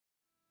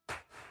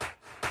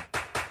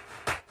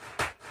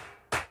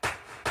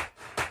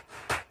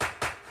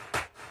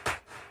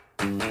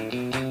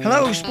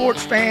Hello,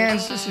 sports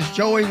fans. This is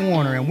Joey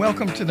Warner, and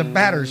welcome to the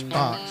Batter's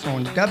Box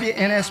on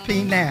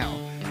WNSP Now.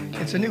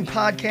 It's a new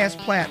podcast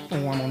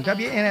platform on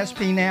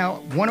WNSP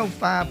Now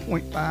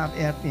 105.5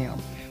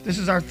 FM. This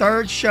is our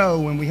third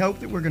show, and we hope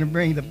that we're going to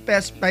bring the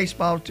best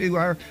baseball to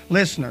our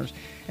listeners,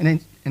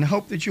 and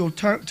hope that you'll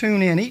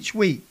tune in each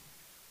week.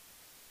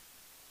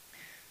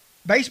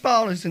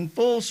 Baseball is in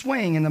full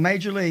swing in the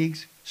major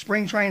leagues.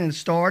 Spring training has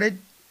started.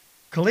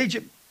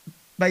 Collegiate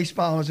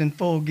baseball is in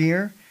full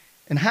gear.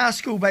 And high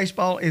school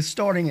baseball is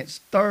starting its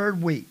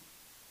third week.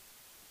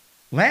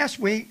 Last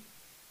week,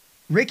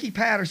 Ricky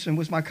Patterson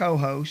was my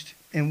co-host,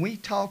 and we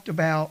talked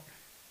about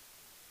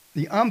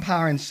the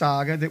umpiring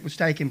saga that was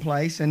taking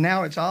place, and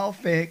now it's all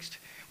fixed.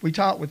 We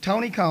talked with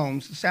Tony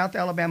Combs, the South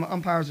Alabama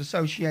Umpires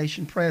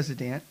Association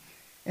president,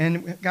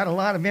 and got a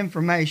lot of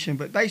information,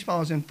 but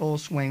baseball is in full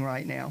swing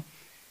right now.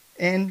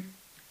 And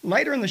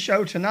later in the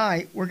show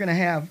tonight, we're going to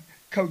have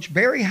Coach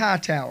Barry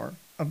Hightower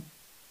of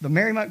the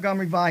Mary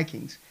Montgomery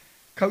Vikings.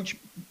 Coach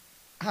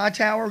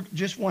Hightower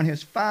just won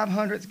his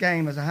 500th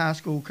game as a high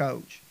school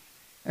coach.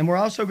 And we're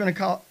also going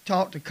to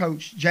talk to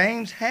Coach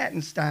James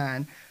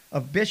Hattenstein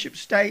of Bishop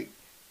State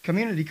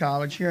Community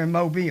College here in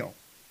Mobile.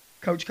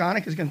 Coach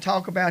Connick is going to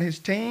talk about his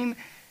team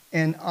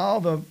and all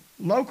the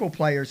local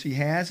players he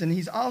has, and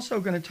he's also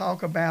going to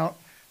talk about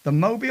the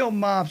Mobile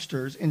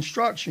Mobsters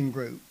Instruction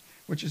Group,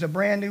 which is a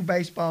brand new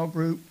baseball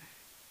group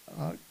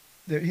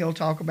that he'll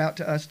talk about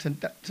to us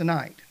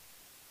tonight.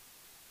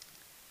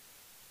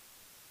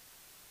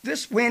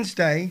 This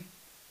Wednesday,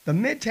 the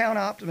Midtown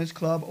Optimist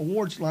Club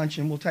Awards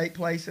Luncheon will take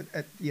place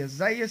at the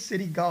Azalea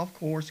City Golf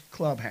Course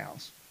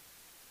Clubhouse.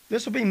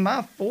 This will be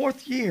my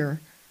fourth year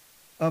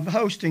of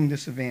hosting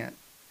this event.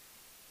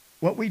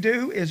 What we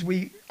do is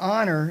we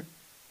honor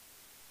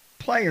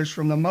players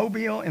from the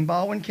Mobile and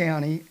Baldwin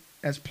County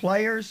as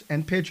players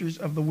and pitchers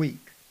of the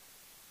week.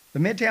 The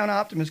Midtown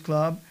Optimist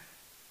Club,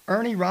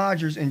 Ernie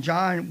Rogers and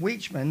John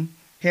Weechman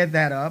head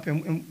that up,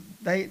 and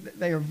they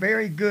are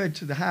very good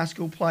to the high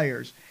school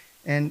players.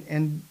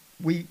 And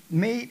we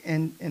meet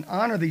and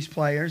honor these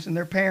players and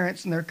their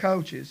parents and their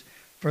coaches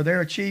for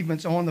their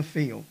achievements on the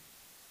field.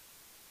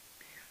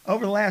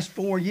 Over the last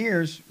 4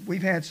 years,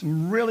 we've had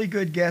some really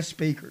good guest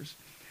speakers.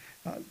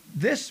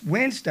 This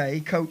Wednesday,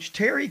 Coach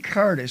Terry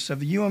Curtis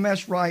of the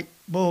UMS Wright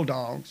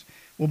Bulldogs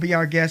will be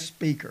our guest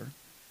speaker.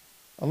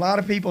 A lot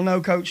of people know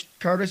Coach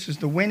Curtis is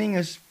the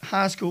winningest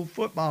high school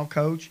football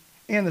coach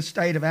in the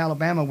state of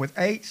Alabama with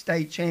 8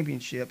 state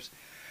championships.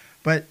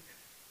 But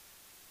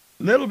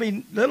little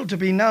to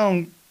be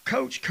known,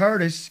 Coach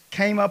Curtis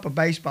came up a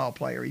baseball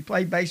player. He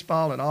played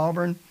baseball at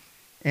Auburn,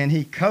 and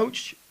he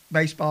coached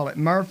baseball at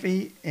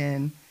Murphy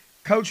and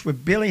coached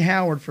with Billy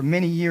Howard for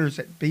many years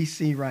at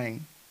BC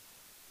Rain.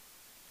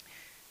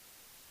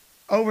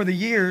 Over the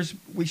years,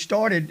 we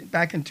started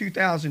back in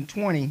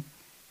 2020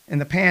 in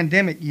the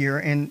pandemic year,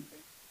 and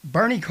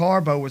Bernie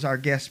Carbo was our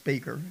guest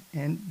speaker.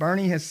 And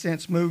Bernie has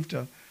since moved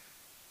to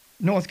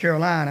North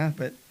Carolina,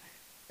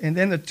 and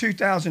then the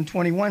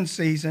 2021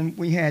 season,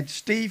 we had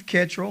Steve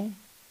Kittrell,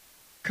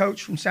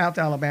 coach from South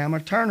Alabama,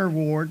 Turner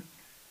Ward,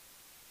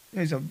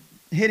 who's a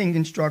hitting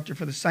instructor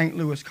for the St.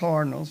 Louis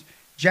Cardinals,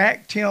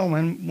 Jack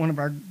Tillman, one of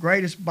our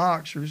greatest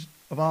boxers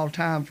of all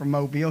time from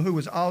Mobile, who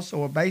was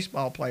also a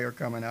baseball player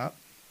coming up,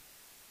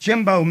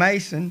 Jimbo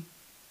Mason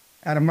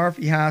out of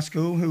Murphy High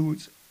School,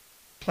 who's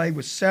played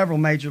with several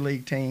major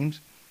league teams,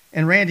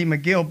 and Randy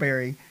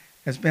McGilberry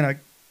has been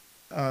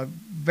a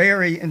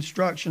very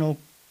instructional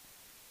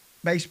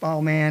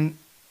baseball man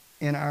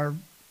in our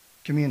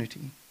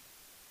community.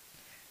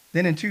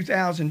 Then in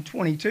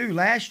 2022,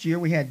 last year,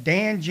 we had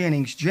Dan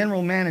Jennings,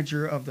 general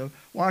manager of the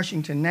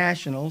Washington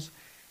Nationals,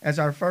 as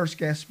our first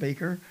guest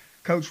speaker.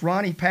 Coach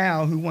Ronnie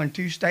Powell, who won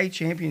 2 state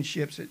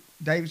championships at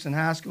Davidson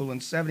High School in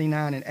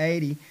 79 and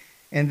 80,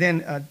 and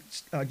then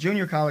a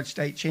junior college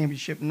state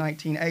championship in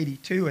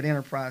 1982 at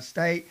Enterprise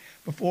State,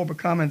 before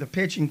becoming the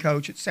pitching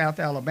coach at South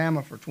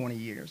Alabama for 20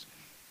 years.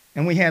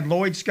 And we had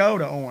Lloyd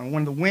Skoda on,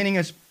 one of the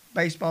winningest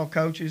baseball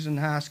coaches in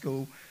high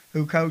school,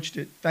 who coached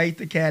at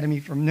Faith Academy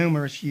for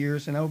numerous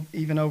years and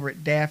even over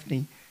at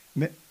Daphne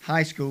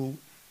High School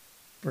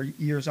for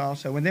years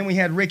also. And then we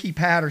had Ricky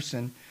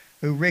Patterson,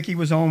 who Ricky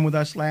was on with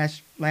us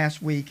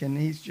last week, and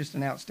he's just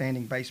an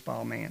outstanding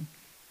baseball man.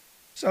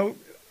 So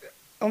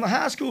on the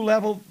high school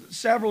level,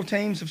 several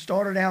teams have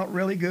started out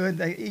really good.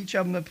 Each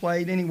of them have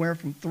played anywhere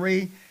from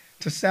 3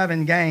 to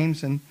 7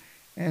 games, and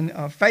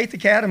Faith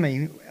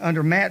Academy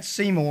under Matt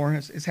Seymour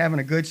is having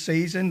a good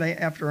season.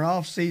 After an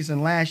off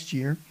season last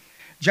year,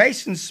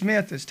 Jason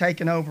Smith has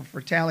taken over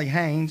for Tally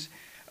Haynes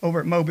over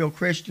at Mobile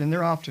Christian.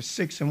 They're off to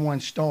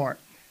 6-1 start.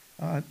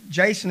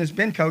 Jason has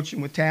been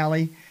coaching with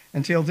Tally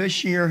until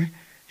this year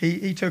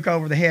he took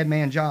over the head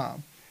man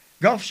job.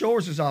 Gulf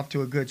Shores is off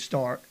to a good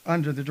start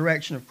under the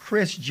direction of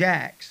Chris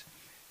Jacks.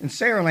 And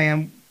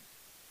Saraland,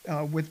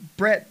 with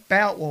Brett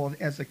Boutwell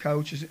as the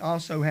coach, is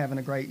also having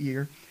a great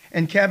year.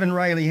 And Kevin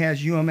Rayleigh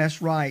has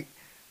UMS Wright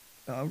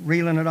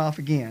reeling it off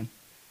again.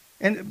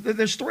 And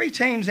there's 3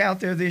 teams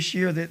out there this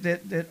year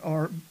that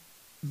are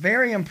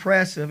very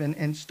impressive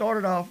and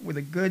started off with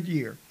a good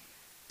year.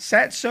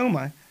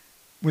 Satsuma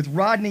with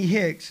Rodney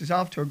Hicks is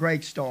off to a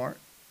great start.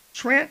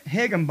 Trent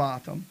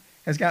Higginbotham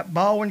has got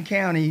Baldwin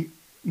County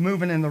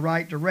moving in the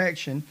right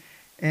direction.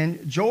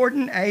 And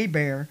Jordan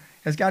Abear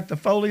has got the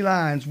Foley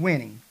Lions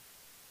winning.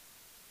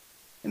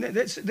 And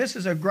this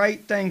is a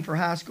great thing for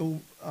high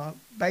school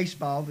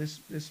baseball, this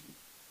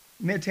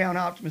Midtown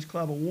Optimist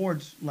Club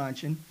Awards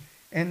luncheon.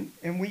 And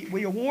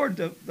we award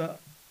the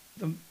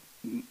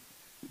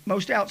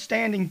most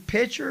outstanding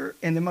pitcher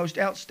and the most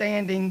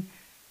outstanding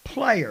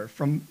player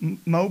from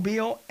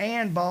Mobile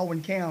and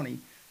Baldwin County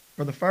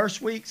for the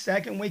first week,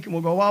 second week, and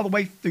we'll go all the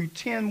way through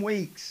 10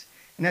 weeks.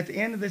 And at the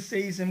end of the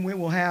season, we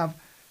will have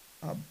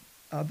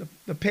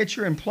the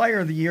pitcher and player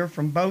of the year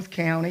from both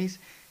counties,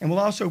 and we'll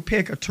also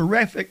pick a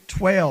terrific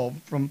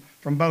 12 from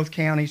both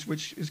counties,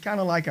 which is kind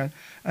of like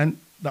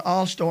the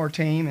all-star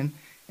team.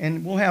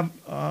 And we'll have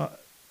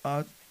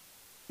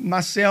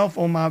myself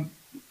on my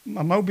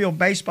Mobile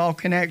Baseball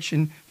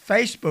Connection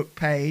Facebook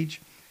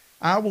page.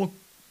 I will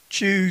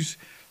choose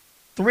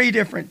 3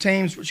 different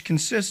teams, which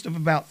consist of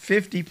about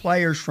 50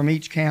 players from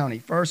each county,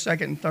 first,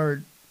 second, and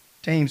third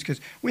teams,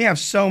 because we have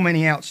so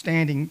many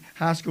outstanding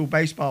high school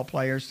baseball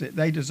players that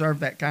they deserve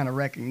that kind of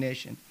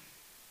recognition.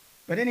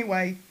 But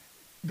anyway,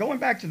 going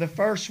back to the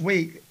first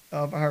week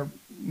of our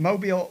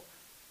Mobile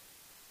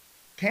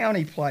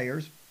County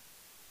players,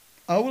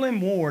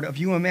 Olin Ward of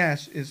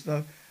UMS is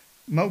the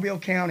Mobile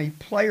County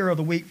Player of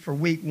the Week for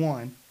Week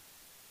 1.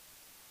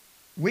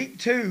 Week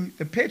 2,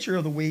 the pitcher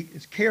of the week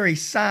is Kerry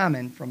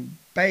Simon from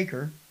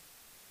Baker.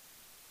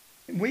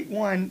 In Week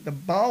 1, the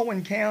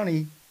Baldwin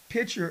County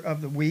pitcher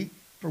of the week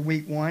for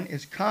Week 1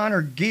 is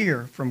Connor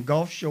Gear from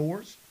Gulf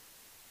Shores.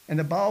 And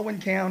the Baldwin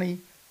County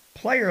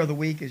Player of the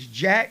Week is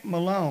Jack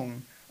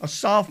Malone, a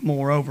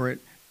sophomore over at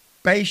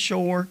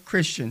Bayshore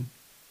Christian.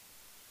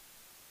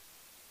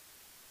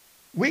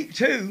 Week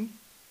 2,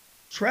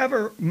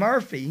 Trevor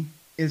Murphy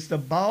is the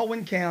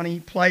Baldwin County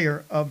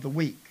Player of the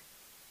Week.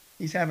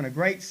 He's having a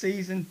great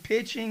season,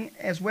 pitching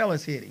as well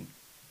as hitting.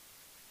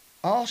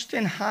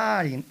 Austin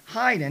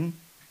Hayden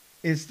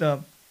is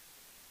the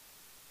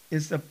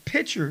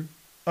pitcher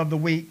of the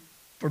week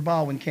for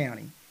Baldwin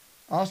County.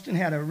 Austin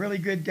had a really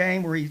good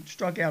game where he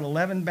struck out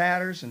 11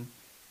 batters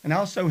and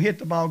also hit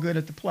the ball good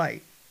at the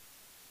plate.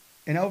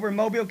 And over in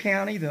Mobile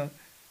County, the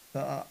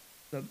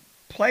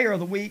player of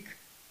the week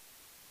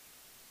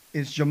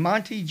is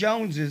Jamonte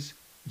Jones's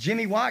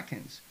Jimmy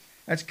Watkins.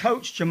 That's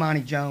Coach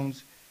Jamonte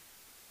Jones,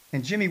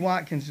 and Jimmy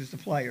Watkins is the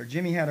player.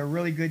 Jimmy had a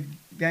really good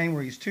game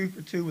where he's 2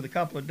 for 2 with a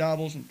couple of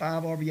doubles and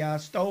 5 RBIs,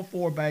 stole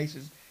 4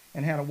 bases,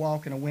 and had a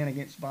walk and a win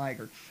against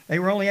Viger. They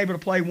were only able to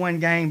play 1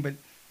 game, but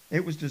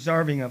it was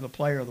deserving of the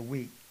player of the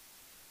week.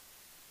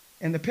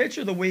 And the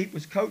pitcher of the week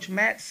was Coach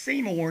Matt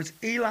Seymour's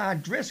Eli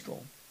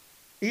Driscoll.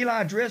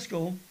 Eli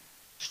Driscoll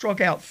struck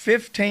out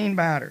 15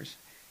 batters,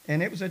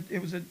 and it was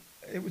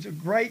a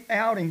great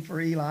outing for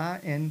Eli,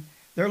 and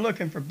they're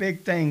looking for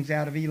big things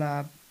out of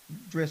Eli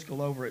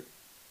Driscoll over at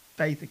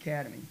Faith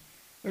Academy.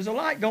 There's a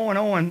lot going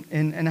on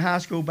in high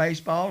school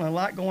baseball and a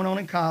lot going on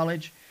in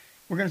college.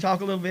 We're going to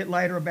talk a little bit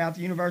later about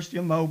the University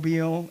of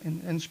Mobile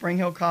and Spring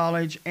Hill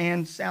College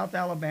and South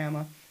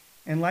Alabama.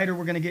 And later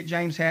we're going to get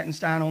James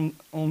Hattenstein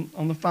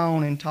on the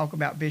phone and talk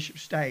about Bishop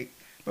State.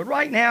 But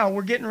right now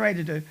we're getting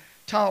ready to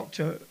talk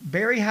to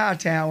Barry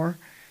Hightower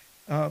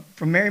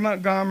from Mary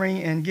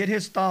Montgomery and get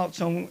his thoughts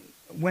on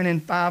winning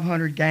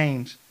 500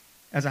 games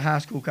as a high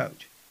school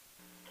coach.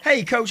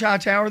 Hey, Coach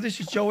Hightower, this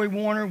is Joey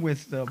Warner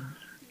with the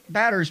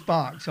Batter's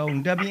Box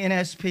on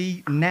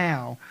WNSP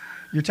Now.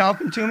 You're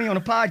talking to me on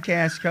a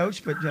podcast,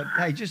 Coach, but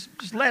hey, just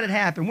let it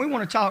happen. We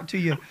want to talk to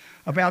you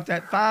about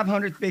that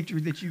 500th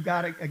victory that you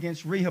got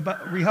against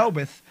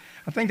Rehoboth.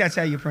 I think that's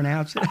how you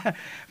pronounce it.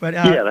 But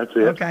yeah, that's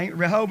it. Okay,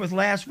 Rehoboth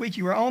last week.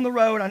 You were on the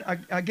road.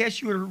 I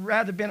guess you would have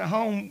rather been at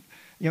home,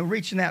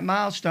 reaching that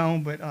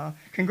milestone. But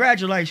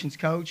congratulations,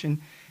 Coach, and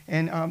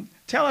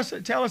tell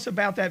us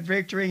about that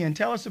victory, and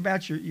tell us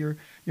about your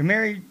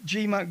Mary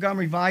G.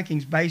 Montgomery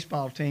Vikings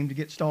baseball team to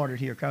get started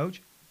here, Coach.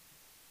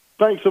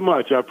 Thanks so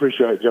much. I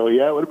appreciate it, Joey.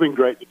 Yeah, it would have been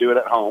great to do it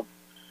at home,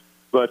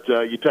 but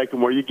you take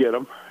them where you get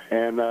them.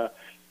 And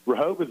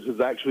Rehoboth is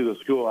actually the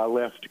school I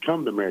left to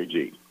come to Mary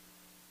G.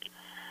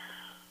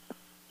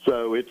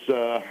 So it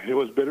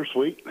was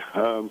bittersweet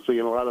seeing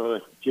a lot of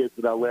the kids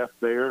that I left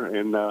there.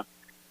 And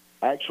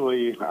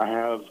actually, I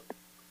have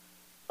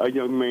a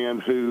young man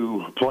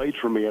who played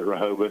for me at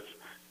Rehoboth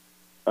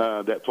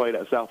that played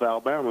at South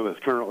Alabama that's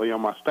currently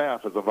on my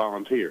staff as a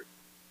volunteer.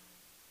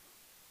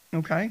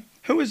 Okay.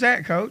 Who is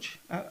that, Coach?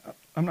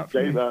 I'm not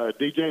familiar.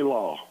 DJ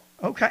Law.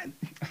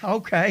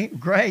 Okay.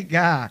 Great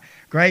guy.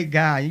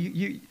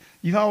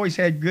 You've always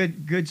had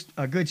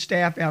a good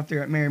staff out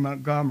there at Mary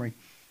Montgomery.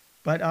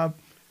 But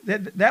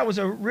that was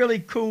a really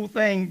cool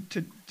thing.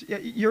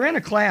 You're in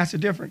a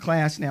different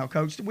class now,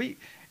 Coach.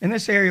 In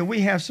this area,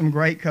 we have some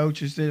great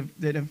coaches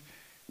that have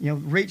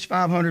reached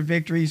 500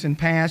 victories and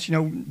passed.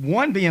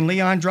 One being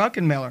Leon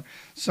Druckenmiller,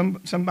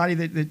 somebody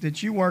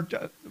that you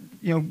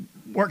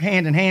worked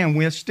hand in hand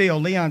with. Still,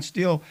 Leon's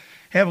still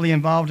heavily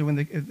involved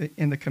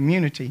in the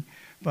community.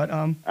 But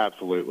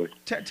Absolutely.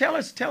 tell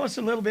us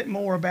a little bit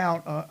more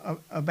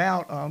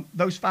about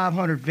those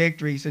 500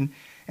 victories and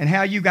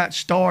how you got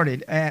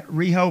started at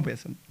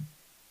Rehoboth.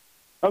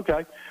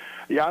 Okay.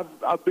 Yeah,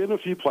 I've been a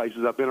few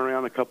places. I've been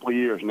around a couple of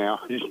years now,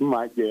 as you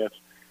might guess.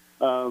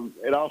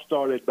 It all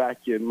started back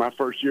in my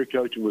first year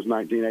coaching was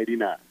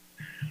 1989.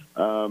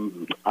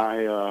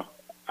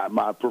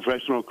 My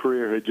professional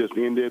career had just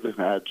ended.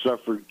 I had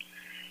suffered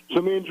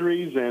some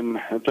injuries, and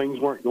things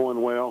weren't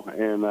going well.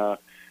 And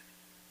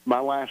my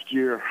last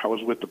year, I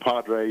was with the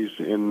Padres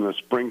in the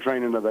spring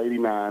training of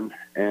 '89,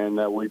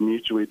 and we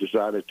mutually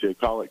decided to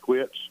call it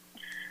quits.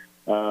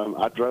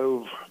 I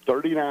drove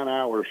 39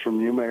 hours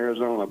from Yuma,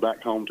 Arizona,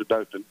 back home to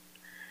Dothan,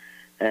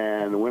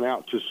 and went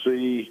out to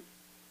see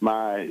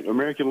my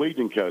American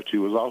Legion coach,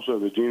 who was also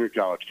the junior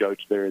college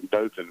coach there in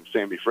Dothan,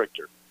 Sammy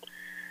Frichter.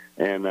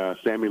 And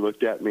Sammy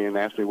looked at me and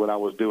asked me what I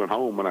was doing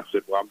home, and I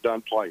said, well, I'm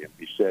done playing.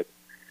 He said,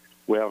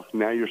 well,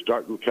 now you're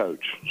starting to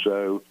coach.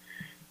 So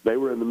they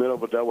were in the middle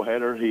of a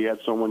doubleheader. He had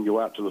someone go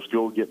out to the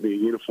school, get me a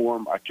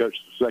uniform. I coached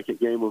the second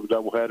game of the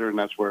doubleheader, and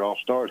that's where it all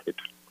started.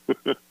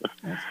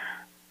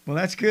 Well,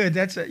 that's good.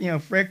 That's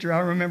Frichter. I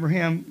remember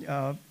him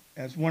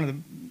as one of the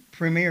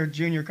premier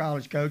junior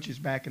college coaches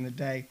back in the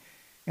day,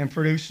 and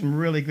produced some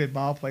really good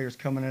ball players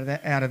coming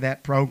out of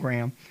that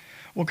program.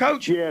 Well,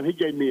 Coach. Yeah, and he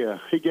gave me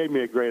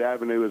a great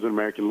avenue as an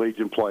American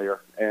Legion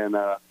player, and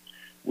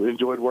we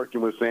enjoyed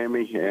working with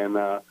Sammy. And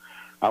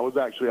I was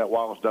actually at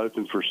Wallace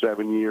Dothan for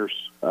 7 years.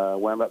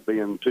 Wound up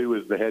being 2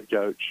 as the head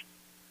coach.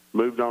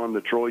 Moved on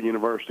to Troy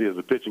University as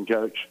a pitching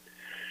coach,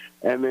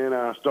 and then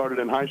I started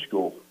in high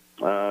school.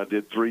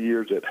 Did 3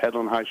 years at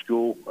Headland High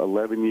School,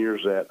 11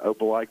 years at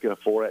Opelika,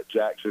 4 at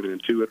Jackson,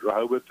 and 2 at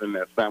Rehoboth, and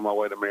I found my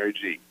way to Mary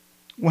G.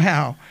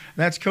 Wow,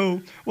 that's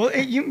cool. Well,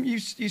 you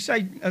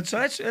say so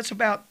that's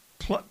about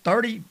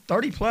 30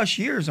 plus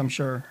years, I'm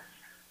sure.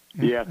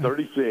 Yeah,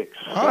 36.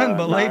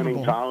 Unbelievable. 9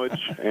 in college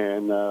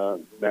and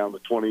down to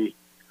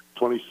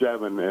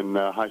 27 in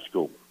high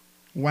school.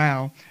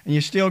 Wow, and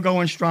you're still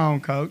going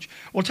strong, Coach.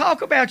 Well,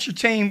 talk about your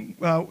team,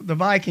 the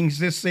Vikings,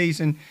 this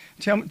season.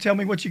 Tell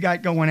me what you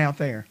got going out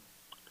there.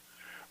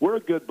 We're a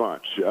good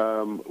bunch.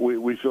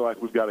 We feel like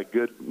we've got a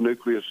good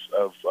nucleus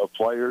of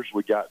players.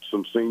 We got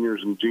some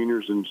seniors and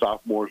juniors and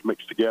sophomores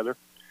mixed together.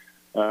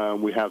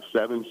 We have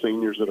 7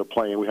 seniors that are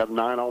playing. We have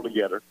 9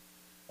 altogether.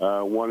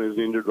 1 is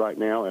injured right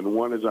now, and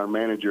 1 is our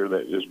manager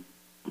that has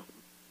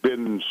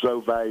been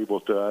so valuable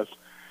to us.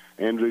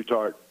 Andrew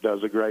Tart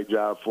does a great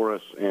job for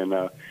us, and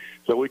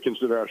so we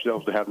consider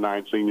ourselves to have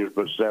 9 seniors,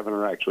 but 7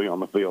 are actually on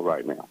the field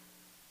right now.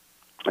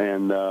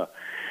 And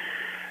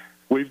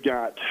we've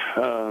got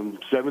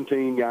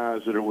 17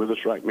 guys that are with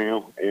us right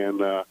now,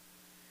 and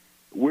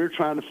we're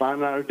trying to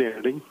find our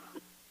identity.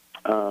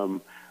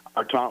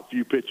 Our top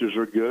few pitchers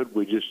are good.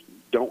 We just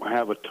don't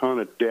have a ton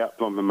of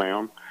depth on the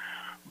mound,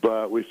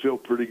 but we feel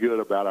pretty good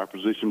about our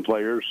position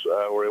players.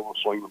 We're able to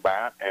swing the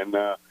bat, and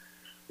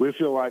we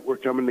feel like we're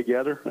coming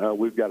together.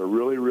 We've got a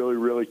really, really,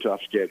 really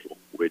tough schedule,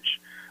 which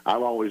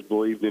I've always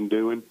believed in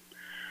doing.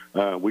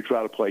 We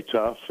try to play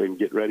tough and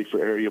get ready for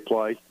area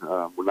play.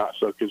 We're not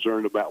so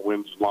concerned about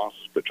wins and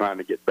losses, but trying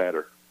to get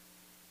better.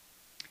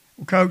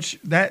 Well, Coach,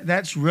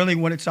 that's really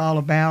what it's all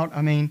about.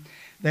 I mean,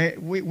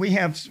 we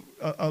have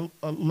a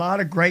lot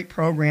of great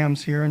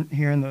programs here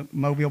in the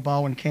Mobile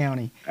Baldwin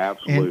County.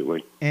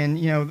 Absolutely.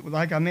 And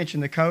like I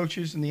mentioned, the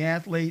coaches and the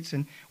athletes,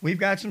 and we've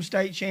got some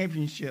state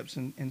championships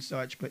and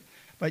such. But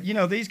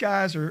these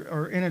guys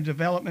are in a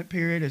development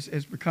period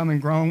as becoming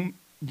grown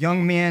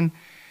young men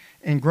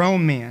and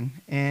grown men,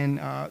 and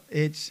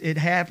it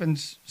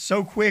happens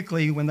so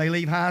quickly when they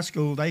leave high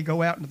school. They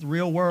go out into the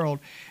real world,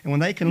 and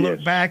when they can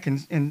look back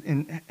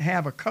and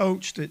have a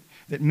coach that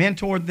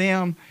mentored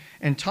them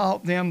and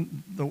taught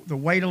them the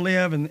way to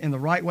live and the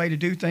right way to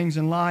do things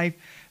in life,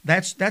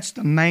 that's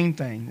the main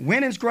thing.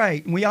 Winning's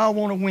great, and we all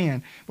want to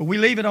win, but we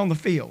leave it on the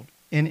field,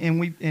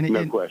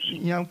 no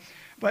question.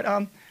 But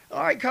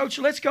all right, Coach,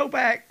 let's go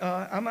back.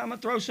 I'm going to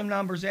throw some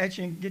numbers at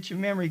you and get your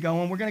memory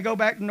going. We're going to go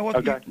back to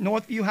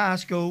Northview High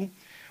School,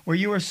 where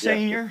you were a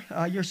senior.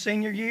 Your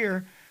senior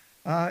year,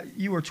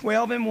 you were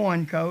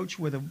 12-1, Coach,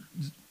 with a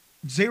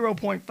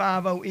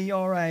 0.50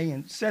 ERA,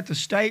 and set the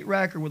state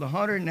record with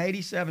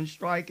 187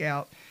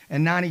 strikeouts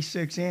and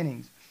 96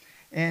 innings.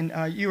 And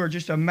you were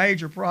just a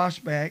major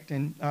prospect.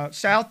 And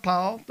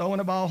southpaw, throwing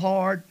the ball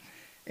hard,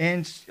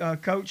 and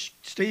Coach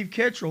Steve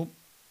Kittrell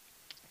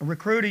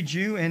recruited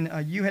you, and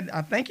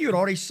I think you had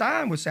already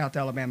signed with South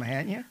Alabama,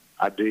 hadn't you?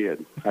 I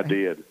did.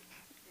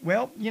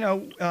 Well,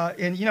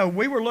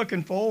 we were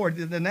looking forward.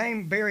 The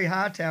name Barry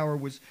Hightower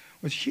was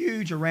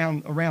huge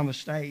around the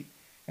state,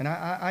 and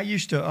I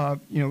used to,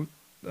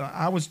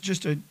 I was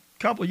just a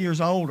couple of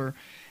years older,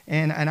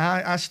 and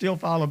I still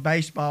followed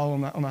baseball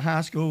on the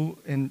high school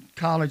and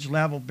college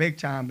level big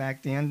time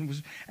back then.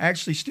 Was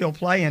actually still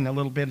playing a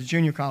little bit of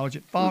junior college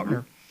at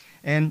Faulkner,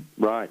 and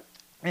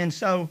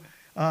so.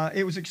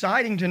 It was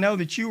exciting to know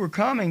that you were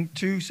coming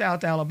to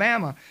South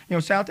Alabama.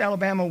 South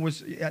Alabama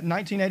was at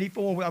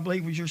 1984, I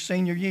believe, was your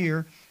senior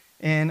year,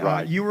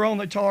 and you were on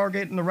the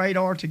target and the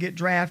radar to get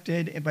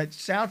drafted. But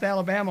South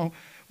Alabama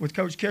with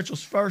Coach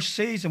Kitchell's first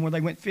season where they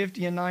went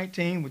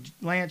 50-19 with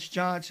Lance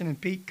Johnson and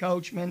Pete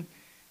Coachman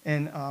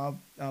and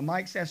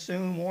Mike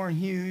Sassoon, Warren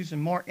Hughes,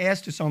 and Mark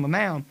Estes on the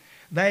mound.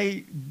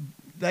 They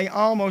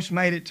almost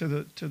made it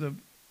to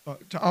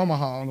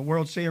Omaha in the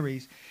World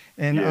Series,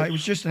 and Yes. it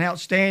was just an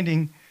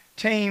outstanding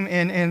team.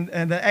 And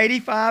the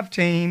 '85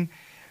 team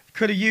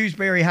could have used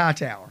Barry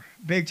Hightower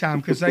big time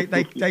because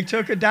they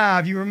took a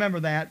dive. You remember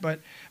that,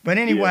 but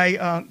anyway,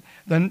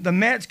 the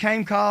Mets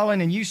came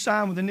calling, and you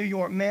signed with the New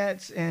York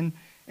Mets and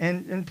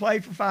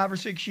played for 5 or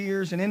 6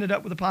 years and ended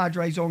up with the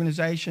Padres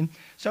organization.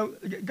 So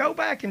go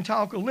back and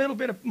talk a little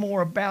bit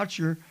more about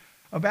your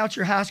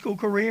high school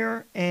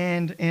career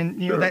and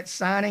Sure.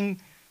 that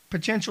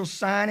potential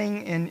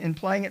signing and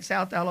playing at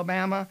South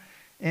Alabama,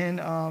 and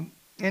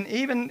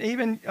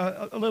even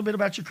a little bit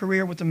about your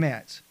career with the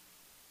Mets.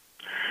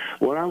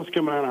 When I was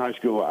coming out of high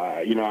school,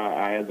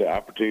 I had the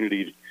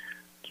opportunity,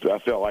 I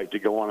felt like, to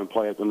go on and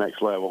play at the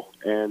next level.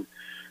 And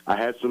I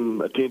had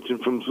some attention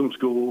from some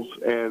schools,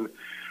 and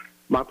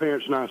my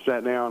parents and I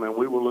sat down, and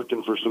we were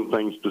looking for some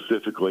things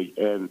specifically.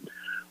 And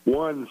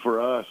one for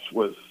us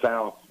was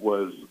South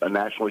was a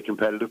nationally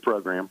competitive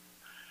program.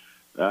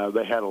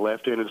 They had a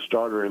left-handed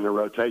starter in their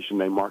rotation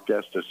named Mark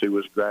Estes, who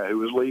was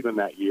leaving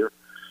that year.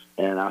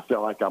 And I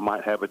felt like I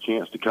might have a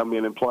chance to come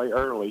in and play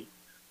early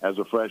as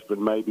a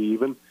freshman, maybe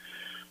even.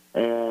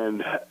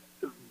 And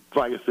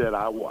like I said,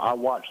 I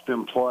watched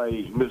them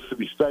play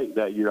Mississippi State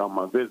that year on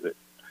my visit.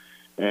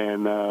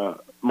 And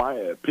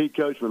Pete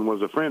Coachman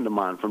was a friend of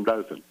mine from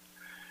Dothan.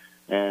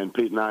 And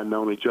Pete and I had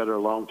known each other a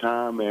long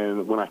time.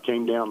 And when I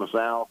came down to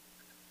South,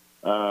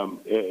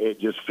 it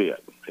just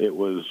fit. It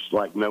was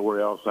like nowhere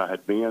else I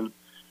had been.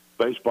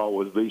 Baseball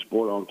was the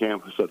sport on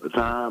campus at the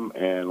time.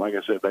 And like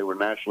I said, they were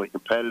nationally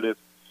competitive.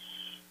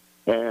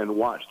 And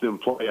watched them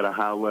play at a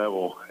high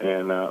level,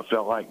 and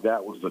felt like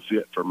that was the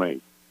fit for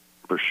me,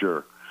 for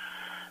sure.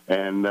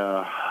 And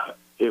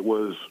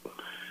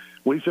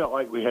we felt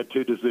like we had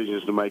two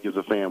decisions to make as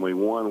a family.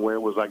 One, where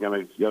was I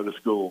going to go to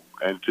school?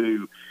 And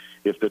two,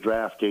 if the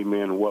draft came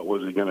in, what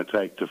was it going to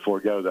take to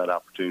forego that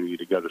opportunity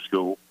to go to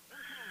school?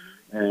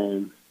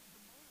 And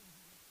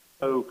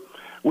so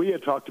we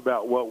had talked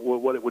about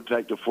what it would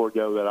take to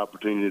forego that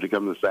opportunity to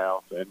come to the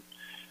South. And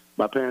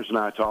my parents and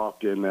I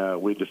talked,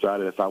 and we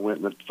decided if I went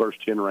in the first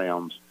 10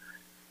 rounds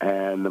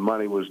and the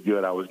money was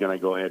good, I was going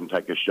to go ahead and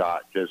take a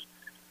shot, because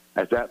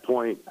at that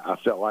point I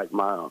felt like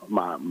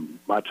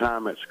my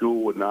time at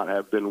school would not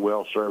have been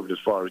well served as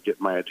far as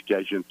getting my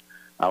education.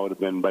 I would have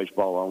been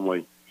baseball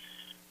only,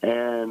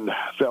 and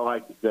felt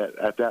like that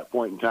at that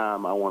point in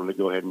time I wanted to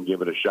go ahead and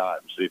give it a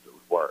shot and see if it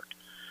would work.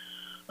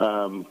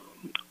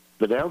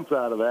 The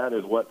downside of that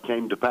is what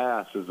came to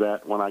pass is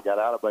that when I got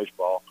out of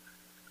baseball,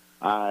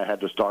 I had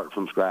to start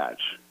from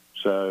scratch.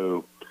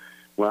 So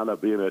wound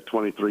up being a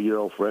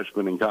 23-year-old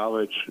freshman in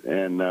college,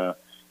 and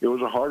it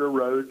was a harder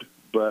road,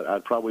 but I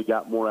probably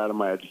got more out of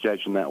my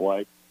education that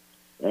way.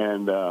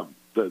 And the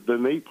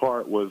neat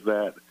part was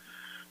that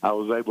I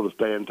was able to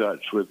stay in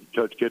touch with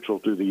Coach Kitchell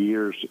through the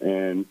years,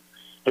 and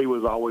he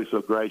was always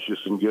so gracious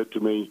and good to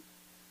me,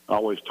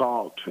 always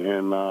talked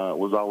and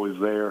was always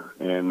there,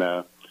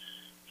 and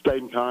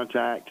stayed in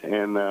contact.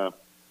 And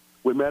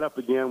we met up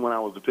again when I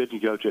was the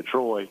pitching coach at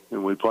Troy,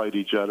 and we played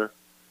each other.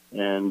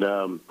 And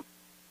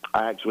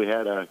I actually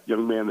had a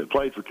young man that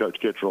played for Coach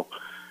Kitchell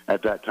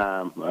at that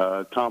time,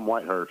 Tom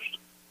Whitehurst.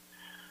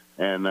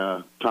 And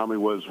Tommy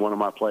was one of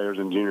my players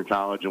in junior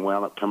college and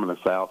wound up coming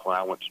to South when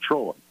I went to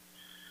Troy.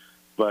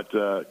 But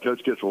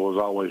Coach Kitchell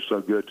was always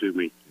so good to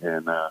me.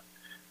 And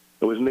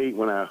it was neat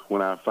when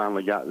I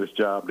finally got this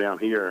job down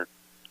here,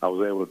 I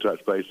was able to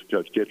touch base with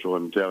Coach Kitchell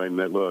and tell him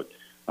that, look,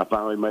 I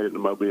finally made it to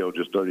Mobile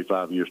just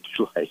 35 years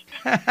too late.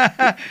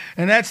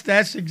 And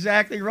that's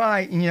exactly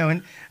right.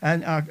 And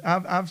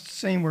I've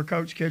seen where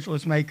Coach Kitchell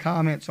has made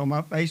comments on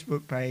my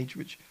Facebook page,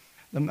 which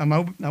I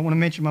want to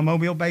mention my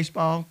Mobile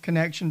Baseball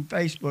Connection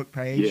Facebook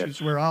page. Yes.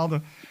 It's where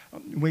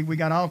we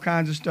got all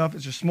kinds of stuff.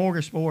 It's a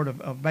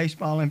smorgasbord of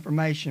baseball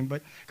information.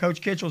 But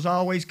Coach Kitchell's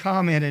always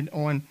commented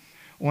on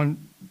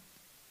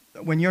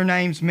when your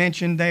name's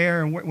mentioned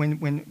there, and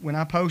when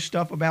I post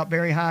stuff about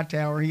Barry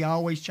Hightower, he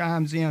always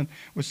chimes in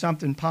with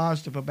something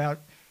positive about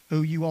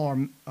who you are,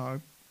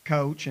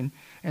 Coach. And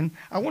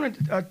I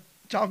wanted to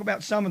talk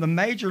about some of the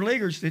major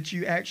leaguers that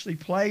you actually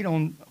played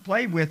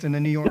with in the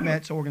New York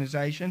Mets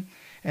organization.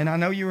 And I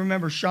know you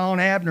remember Sean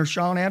Abner.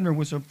 Sean Abner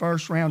was a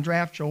first-round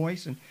draft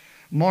choice, and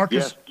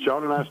Marcus. Yes,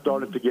 Sean and I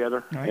started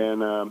together, right.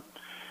 And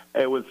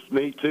it was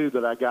neat too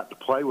that I got to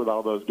play with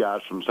all those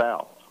guys from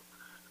South.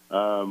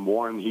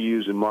 Warren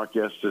Hughes and Mark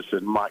Estes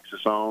and Mike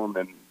Sassoon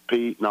and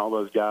Pete and all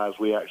those guys,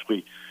 we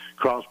actually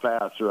crossed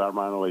paths through our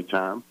minor league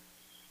time,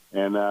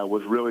 and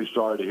was really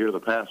sorry to hear the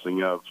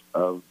passing of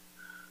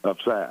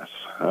Sass.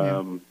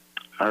 I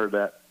heard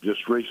that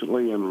just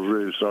recently and was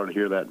really sorry to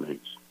hear that news.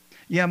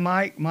 Yeah,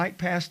 Mike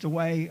passed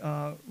away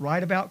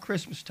right about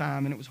Christmas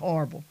time, and it was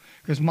horrible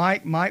because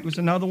Mike was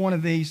another one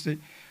of these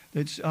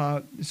that's it's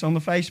on the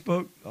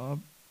Facebook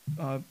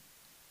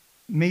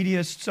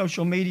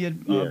social media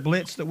Yes.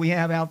 blitz that we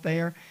have out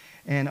there,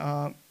 and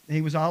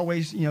he was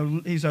always, he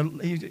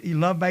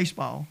loved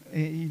baseball.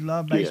 He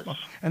loved baseball,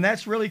 Yes. and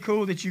that's really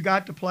cool that you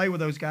got to play with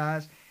those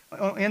guys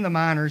in the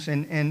minors,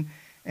 and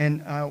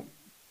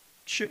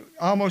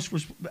almost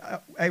was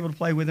able to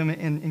play with them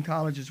in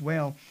college as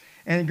well.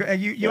 And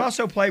you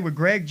also played with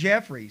Greg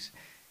Jeffries,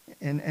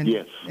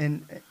 Yes.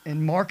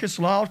 and Marcus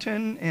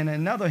Lawton, and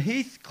another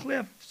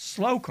Heathcliff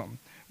Slocum,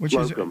 which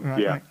Slocum, is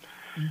yeah. right.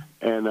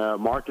 And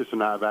Marcus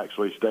and I have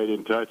actually stayed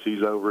in touch.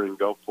 He's over in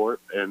Gulfport,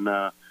 and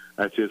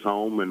that's his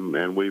home,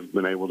 and we've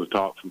been able to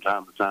talk from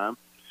time to time.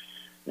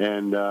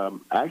 And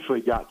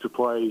actually got to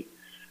play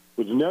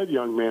with another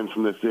young man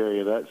from this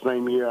area. That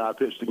same year I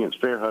pitched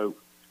against Fairhope,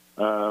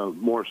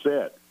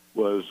 Morissette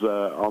was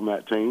on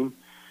that team,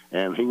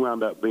 and he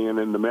wound up being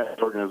in the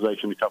Mets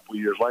organization a couple of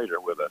years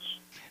later with us.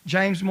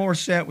 James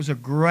Morissette was a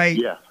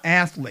great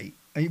athlete,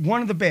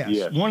 one of the best,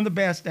 Yes. one of the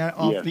best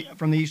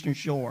from the Eastern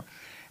Shore.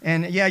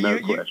 And yeah,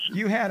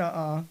 you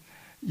had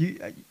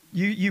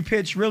you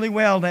pitched really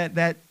well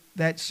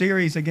that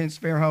series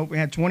against Fairhope. We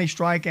had 20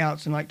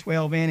 strikeouts in like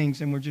 12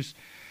 innings, and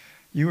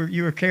you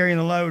were carrying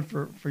the load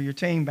for your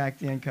team back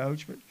then,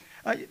 Coach. But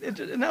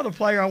another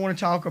player I want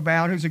to talk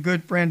about who's a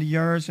good friend of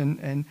yours,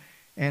 and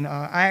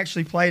I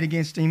actually played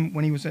against him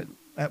when he was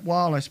at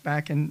Wallace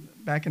back in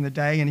the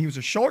day, and he was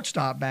a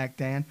shortstop back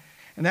then,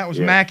 and that was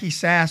Mackie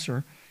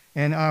Sasser.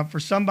 And for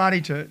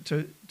somebody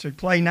to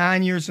play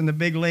 9 years in the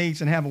big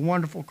leagues and have a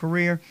wonderful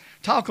career,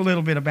 talk a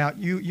little bit about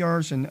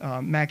yours and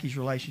Mackie's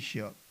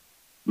relationship.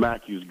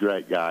 Mackie's a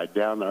great guy,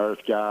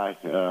 down-to-earth guy,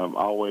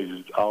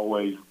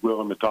 always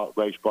willing to talk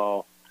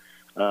baseball.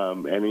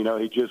 And,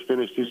 he just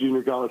finished his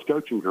junior college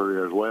coaching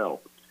career as well.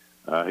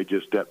 He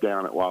just stepped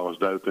down at Wallace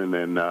Dothan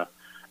and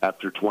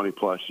after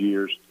 20-plus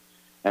years.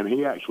 And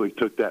he actually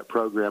took that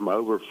program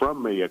over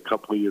from me a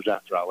couple of years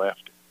after I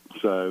left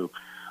it. So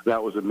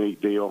that was a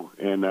neat deal.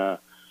 And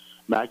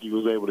Mackie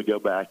was able to go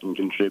back and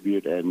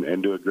contribute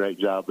and do a great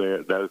job there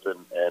at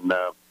Dothan, and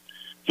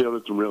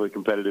fielded some really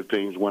competitive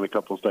teams, won a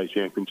couple of state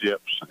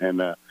championships.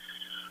 And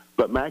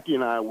but Mackie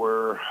and I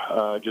were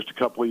just a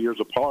couple of years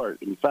apart.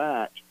 In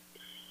fact,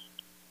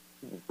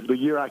 the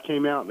year I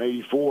came out in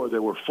 '84,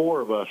 there were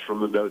 4 of us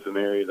from the Dothan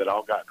area that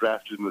all got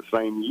drafted in the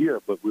same year,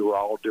 but we were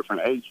all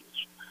different ages.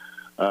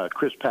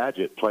 Chris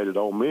Padgett played at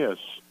Ole Miss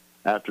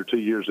after 2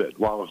 years at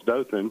Wallace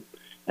Dothan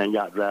and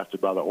got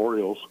drafted by the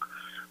Orioles.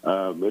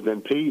 And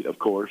then Pete, of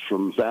course,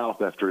 from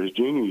South after his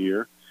junior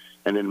year.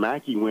 And then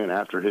Mackie went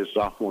after his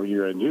sophomore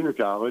year in junior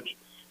college.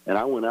 And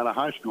I went out of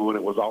high school, and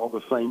it was all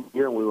the same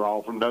year, and we were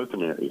all from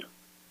Dothan area.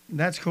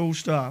 That's cool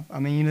stuff. I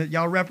mean,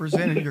 y'all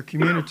represented your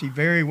community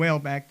very well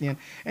back then.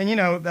 And,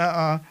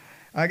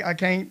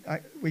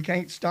 we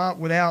can't stop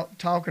without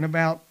talking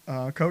about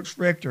Coach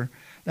Richter.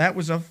 That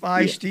was a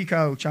feisty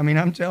coach. I mean,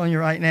 I'm telling you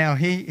right now,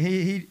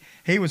 he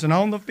was an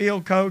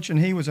on-the-field coach, and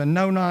he was a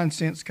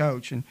no-nonsense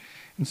coach. And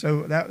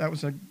so that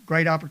was a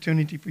great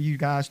opportunity for you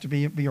guys to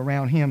be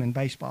around him in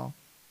baseball.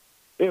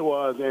 It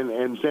was,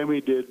 and Sammy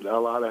did a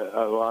lot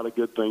of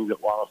good things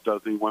at Wallace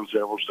Dothan. He won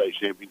several state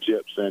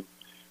championships, and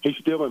he's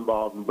still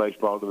involved in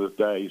baseball to this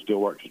day. He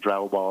still works at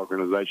travel ball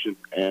organization,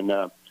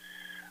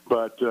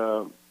 but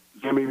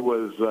Sammy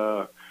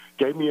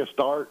gave me a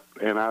start,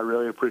 and I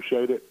really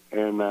appreciate it,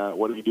 and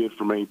what he did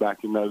for me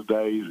back in those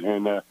days.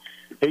 And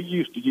he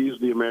used to use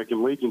the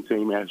American Legion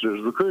team as his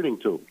recruiting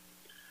tool.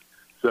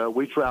 So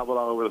we traveled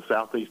all over the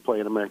Southeast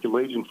playing American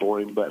Legion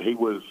for him, but he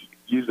was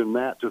using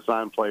that to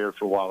sign players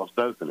for Wallace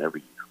Dothan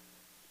every year.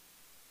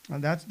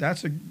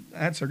 That's an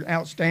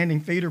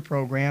outstanding feeder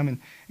program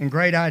and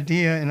great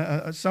idea.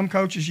 And some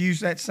coaches use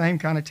that same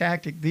kind of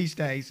tactic these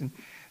days, and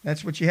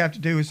that's what you have to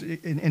do is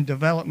in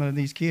development of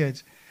these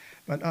kids.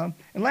 But and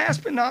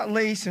last but not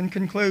least, in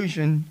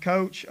conclusion,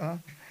 Coach,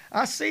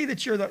 I see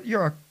that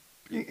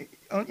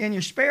in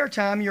your spare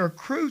time you're a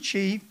crew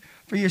chief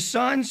for your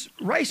son's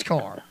race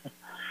car.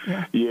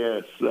 Yeah.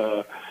 Yes,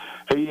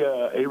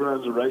 he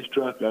runs a race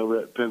truck over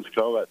at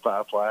Pensacola at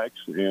Five Flags,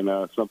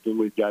 and something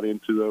we've got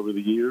into over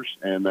the years.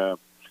 And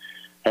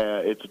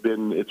it's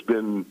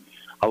been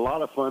a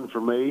lot of fun for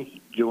me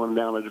going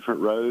down a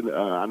different road.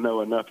 I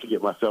know enough to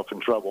get myself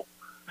in trouble.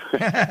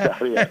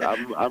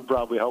 I'm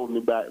probably holding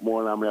him back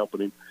more than I'm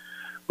helping him.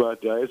 But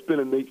it's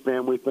been a neat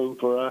family thing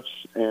for us,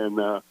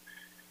 and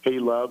he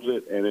loves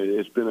it, and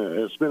it's been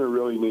a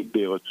really neat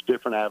deal. It's a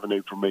different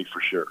avenue for me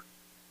for sure.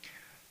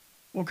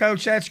 Well,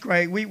 Coach, that's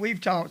great. We've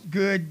talked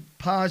good,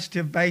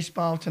 positive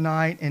baseball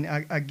tonight,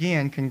 and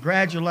again,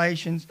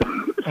 congratulations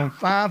on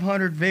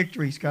 500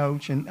 victories,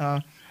 Coach. And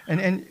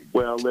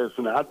well,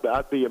 listen,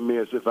 I'd be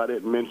amiss if I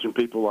didn't mention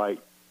people like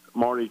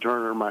Marty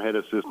Turner, my head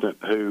assistant,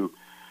 who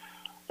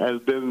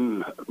has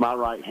been my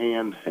right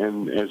hand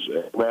and has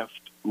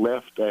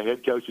left a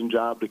head coaching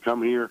job to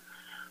come here,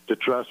 to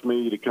trust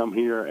me, to come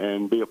here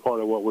and be a part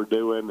of what we're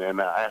doing. And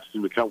I asked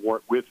him to come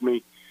work with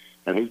me.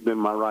 And he's been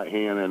my right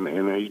hand,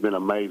 and he's been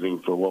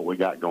amazing for what we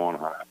got going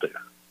on out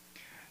there.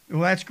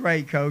 Well, that's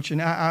great, Coach.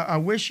 And I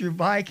wish your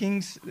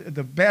Vikings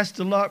the best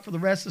of luck for the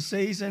rest of the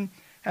season.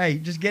 Hey,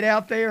 just get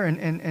out there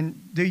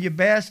and do your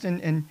best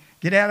and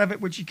Get out of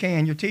it what you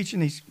can. You're teaching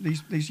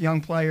these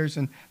young players,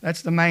 and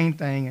that's the main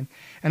thing.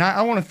 And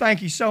I want to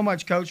thank you so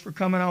much, Coach, for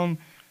coming on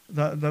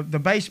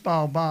the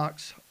baseball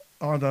box,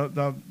 or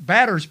the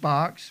batter's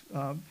box,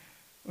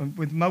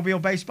 with Mobile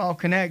Baseball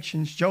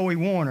Connections, Joey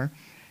Warner,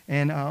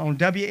 and on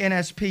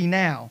WNSP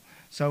now.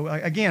 So,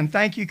 again,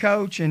 thank you,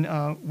 Coach, and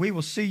we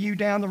will see you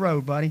down the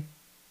road, buddy.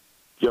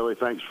 Joey,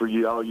 thanks for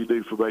all you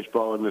do for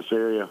baseball in this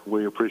area.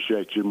 We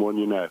appreciate you more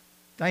than you know.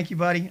 Thank you,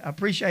 buddy. I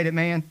appreciate it,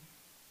 man.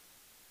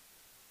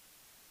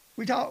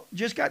 We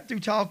just got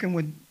through talking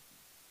with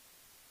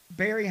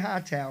Barry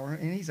Hightower,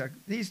 and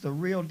he's the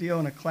real deal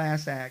and a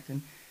class act.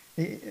 And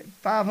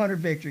 500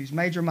 victories,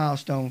 major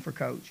milestone for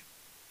Coach.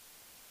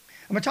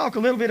 I'm going to talk a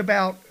little bit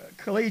about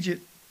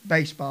collegiate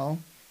baseball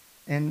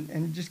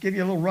and just give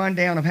you a little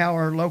rundown of how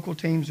our local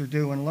teams are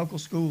doing, local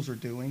schools are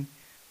doing.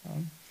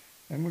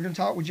 And we're going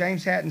to talk with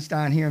James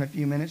Hattenstein here in a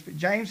few minutes. But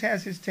James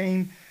has his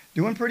team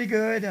doing pretty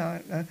good.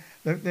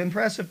 The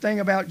impressive thing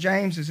about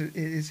James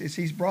is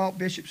he's brought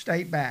Bishop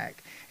State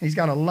back. And he's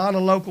got a lot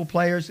of local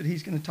players that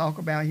he's going to talk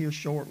about here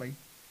shortly.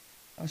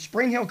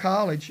 Spring Hill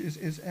College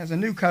has a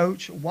new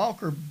coach.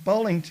 Walker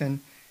Bullington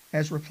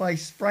has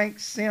replaced Frank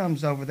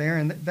Sims over there,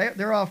 and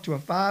they're off to a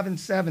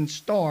 5-7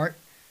 start.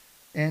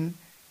 And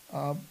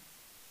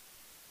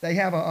they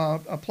have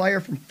a player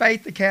from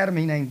Faith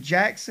Academy named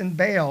Jackson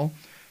Bell,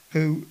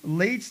 who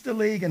leads the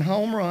league in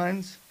home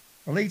runs,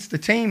 or leads the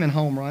team in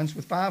home runs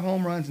with 5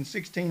 home runs and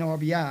 16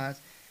 RBIs.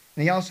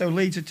 And he also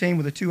leads the team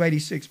with a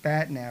 286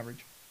 batting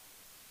average.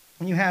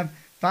 And you have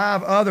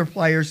 5 other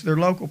players, they're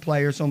local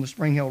players, on the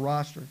Spring Hill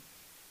roster.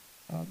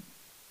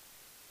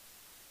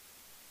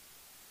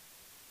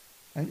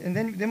 And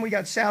then we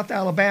got South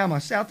Alabama.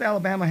 South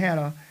Alabama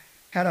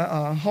had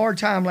a hard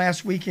time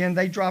last weekend.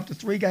 They dropped a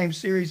 3-game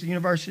series at the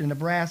University of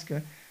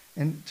Nebraska,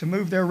 and to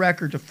move their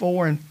record to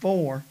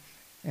 4-4.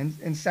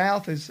 And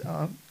South is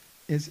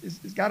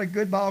got a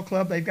good ball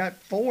club. They've got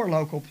 4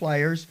 local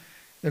players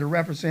that are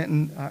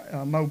representing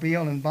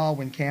Mobile and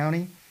Baldwin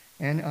County,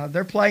 and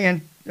they're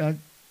playing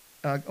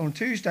on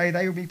Tuesday.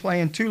 They will be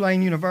playing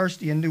Tulane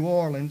University in New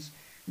Orleans.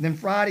 And then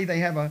Friday they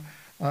have a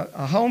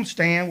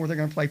homestand where they're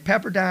going to play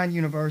Pepperdine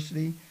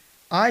University,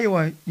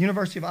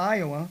 University of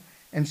Iowa,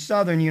 and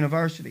Southern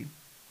University.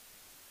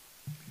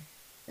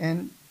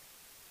 And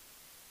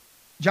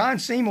John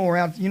Seymour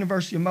out at the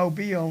University of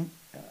Mobile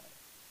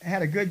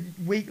had a good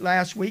week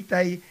last week.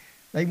 They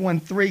won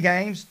 3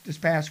 games this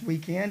past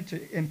weekend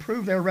to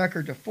improve their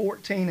record to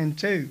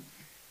 14-2.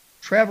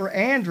 Trevor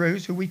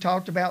Andrews, who we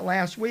talked about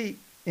last week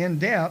in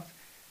depth,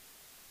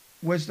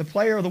 was the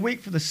player of the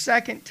week for the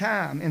 2nd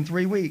time in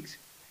 3 weeks.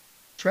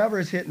 Trevor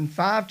is hitting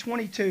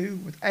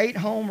 .522 with 8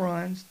 home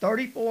runs,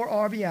 34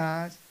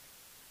 RBIs,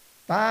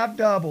 5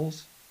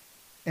 doubles,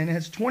 and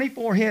has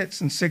 24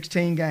 hits in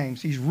 16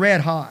 games. He's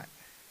red hot.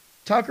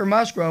 Tucker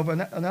Musgrove,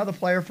 another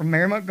player from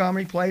Mary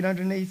Montgomery, played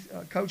underneath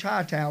Coach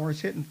Hightower,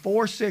 is hitting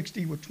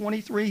 .460 with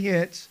 23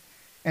 hits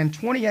and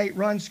 28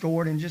 runs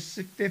scored in just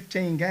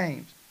 15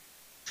 games.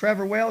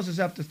 Trevor Wells is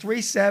up to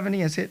 .370,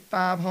 has hit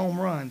 5 home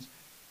runs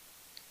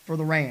for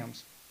the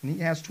Rams, and he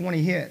has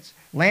 20 hits.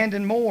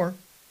 Landon Moore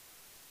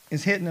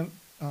is hitting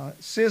a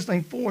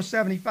sizzling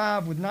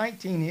 .475 with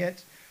 19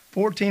 hits,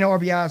 14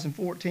 RBIs, and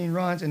 14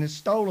 runs, and has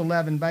stole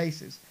 11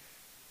 bases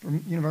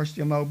from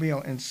University of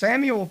Mobile. And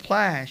Samuel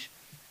Plash,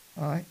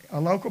 a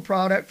local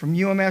product from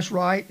UMS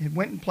Wright, had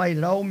went and played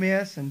at Ole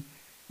Miss, and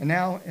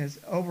now is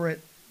over at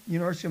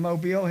University of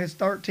Mobile, has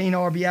 13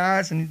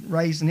 RBIs and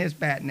raising his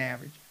batting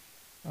average.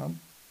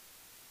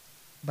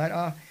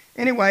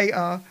 Anyway,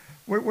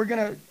 we're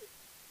gonna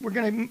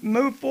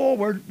move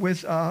forward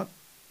with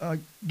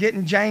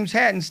getting James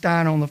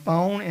Hattenstein on the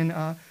phone,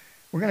 and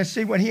we're going to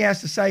see what he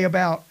has to say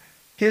about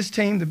his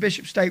team, the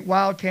Bishop State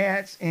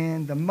Wildcats,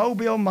 and the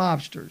Mobile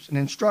Mobsters, an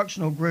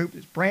instructional group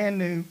that's brand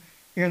new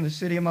here in the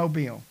city of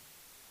Mobile.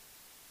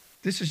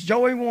 This is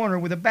Joey Warner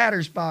with a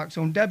batter's box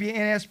on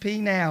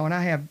WNSP Now, and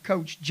I have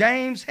Coach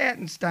James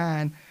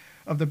Hattenstein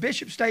of the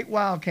Bishop State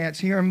Wildcats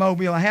here in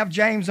Mobile. I have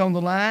James on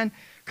the line.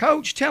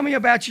 Coach, tell me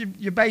about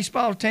your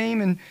baseball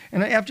team, and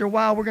after a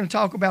while we're going to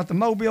talk about the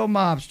Mobile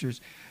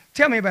Mobsters.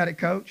 Tell me about it,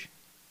 Coach.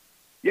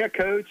 Yeah,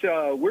 Coach,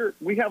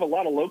 we have a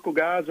lot of local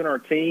guys in our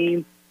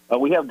team.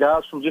 We have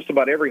guys from just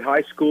about every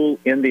high school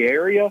in the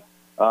area.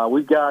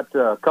 We've got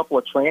a couple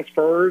of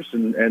transfers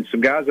and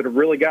some guys that have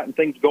really gotten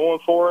things going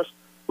for us.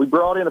 We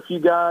brought in a few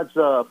guys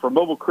from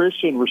Mobile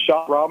Christian.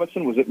 Rashad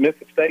Robinson was at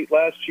Memphis State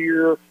last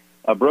year.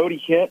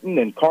 Brody Hinton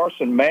and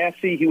Carson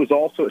Massey. He was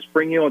also at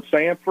Spring Hill and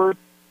Sanford.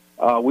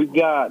 We've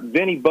got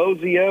Vinny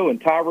Bozio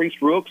and Tyrese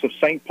Rooks of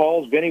St.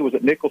 Paul's. Vinny was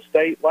at Nicholls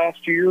State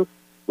last year.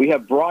 We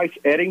have Bryce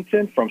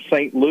Eddington from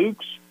St.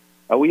 Luke's.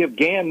 We have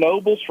Gann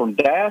Nobles from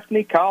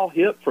Daphne, Kyle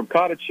Hipp from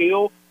Cottage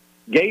Hill,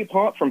 Gabe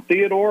Hunt from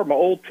Theodore, my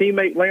old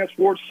teammate Lance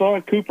Ward's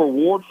son, Cooper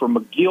Ward from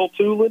McGill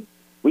Tulane.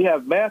 We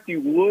have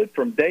Matthew Wood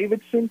from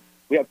Davidson.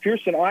 We have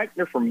Pearson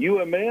Eichner from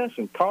UMS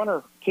and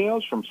Connor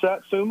Timms from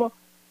Satsuma,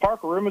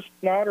 Parker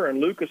Rimmer-Snyder and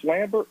Lucas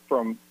Lambert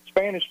from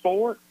Spanish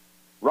Fort,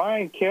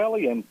 Ryan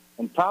Kelly and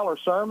Tyler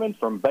Sermon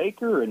from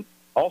Baker, and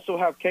Also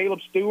have Caleb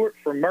Stewart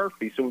from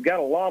Murphy. So we've got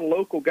a lot of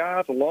local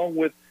guys along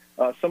with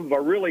some of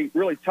our really,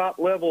 really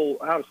top-level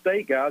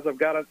out-of-state guys. I've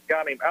got a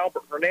guy named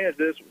Albert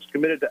Hernandez who was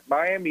committed to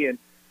Miami and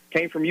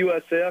came from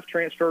USF,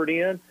 transferred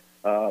in.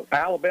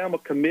 Alabama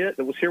commit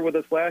that was here with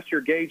us last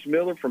year, Gage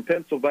Miller from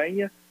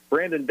Pennsylvania.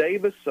 Brandon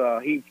Davis,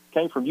 he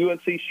came from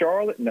UNC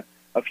Charlotte, and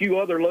a few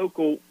other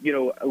local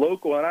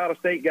and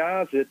out-of-state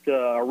guys that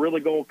are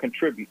really going to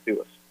contribute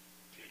to us.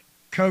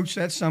 Coach,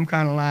 that's some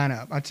kind of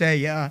lineup. I tell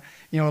you,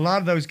 a lot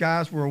of those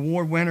guys were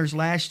award winners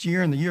last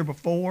year and the year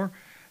before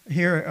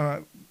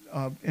here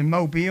in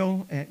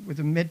Mobile with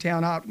the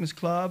Midtown Optimist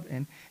Club.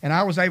 And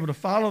I was able to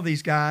follow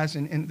these guys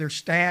and their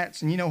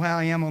stats. And you know how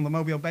I am on the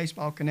Mobile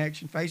Baseball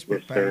Connection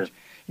Facebook page. Sir.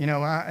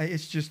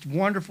 It's just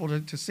wonderful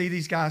to see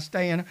these guys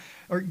staying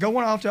or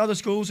going off to other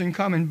schools and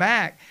coming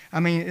back. I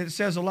mean, it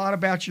says a lot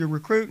about your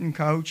recruiting,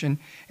 Coach. And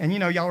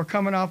y'all are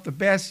coming off the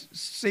best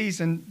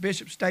season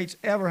Bishop State's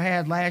ever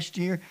had last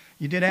year.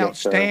 You did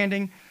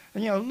outstanding.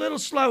 And, a little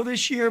slow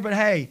this year, but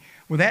hey,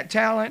 with that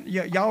talent,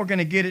 y'all are going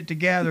to get it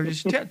together.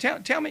 Just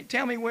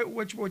tell me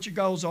what your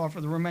goals are for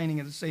the remaining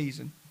of the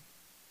season.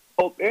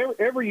 Well,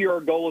 every year our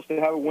goal is to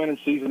have a winning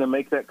season and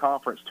make that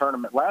conference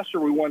tournament. Last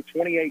year we won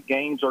 28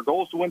 games. Our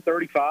goal is to win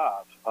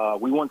 35.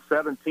 We won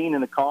 17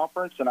 in the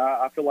conference, and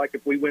I feel like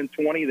if we win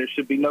 20, there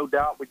should be no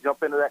doubt we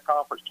jump into that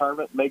conference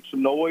tournament and make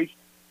some noise.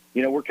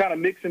 We're kind of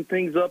mixing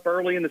things up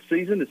early in the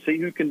season to see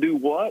who can do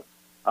what.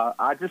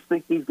 I just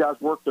think these guys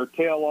work their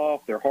tail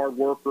off. They're hard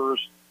workers.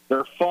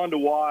 They're fun to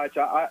watch.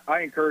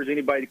 I encourage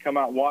anybody to come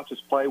out and watch us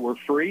play. We're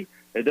free.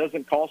 It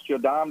doesn't cost you a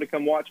dime to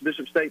come watch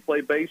Bishop State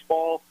play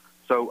baseball.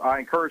 So I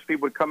encourage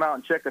people to come out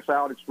and check us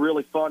out. It's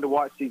really fun to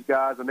watch these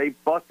guys, and they've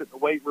busted the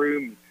weight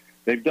room.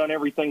 They've done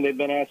everything they've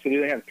been asked to do.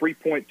 They had a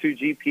 3.2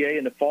 GPA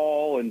in the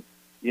fall, and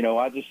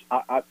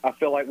I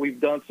feel like we've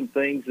done some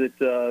things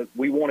that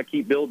we want to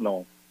keep building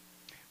on.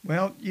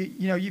 Well,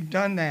 you've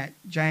done that,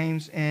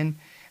 James, and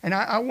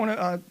I want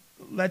to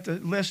let the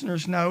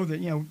listeners know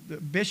that the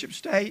Bishop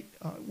State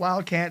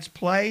Wildcats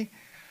play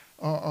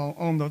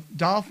on the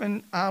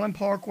Dolphin Island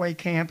Parkway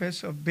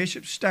campus of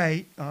Bishop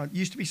State.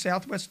 Used to be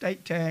Southwest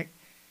State Tech.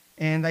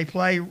 And they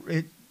play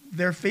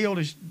their field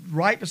is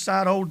right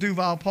beside Old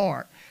Duval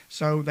Park.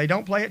 So they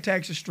don't play at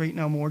Texas Street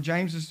no more.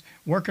 James is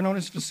working on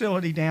his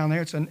facility down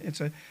there. It's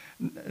a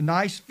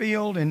nice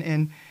field,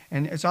 and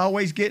it's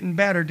always getting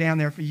better down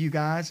there for you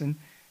guys. And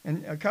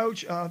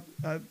Coach,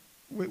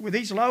 with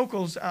these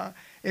locals,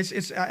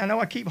 it's I know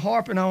I keep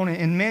harping on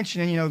it and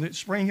mentioning, that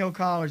Spring Hill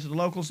College, the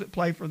locals that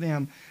play for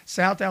them,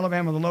 South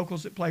Alabama, the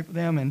locals that play for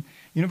them, and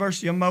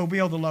University of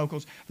Mobile, the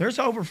locals. There's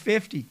over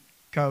 50.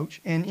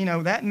 Coach, and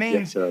that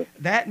means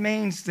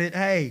that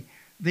hey,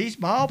 these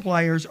ball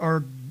players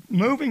are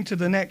moving to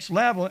the next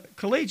level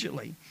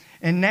collegianally,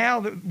 and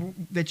now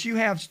that you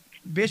have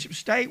Bishop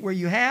State where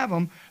you have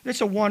them,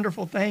 it's a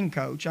wonderful thing,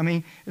 Coach. I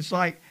mean, it's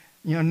like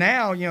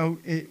now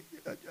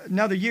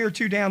another year or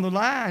two down the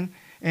line,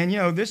 and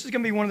this is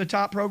going to be one of the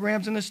top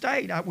programs in the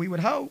state. We would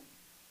hope.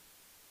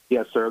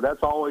 Yes, sir.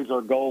 That's always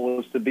our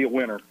goal, is to be a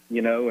winner.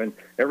 And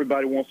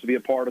everybody wants to be a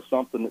part of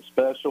something that's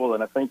special,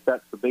 and I think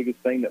that's the biggest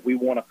thing that we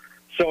want to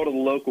show to the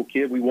local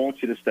kid. We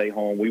want you to stay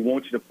home. We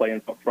want you to play in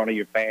front of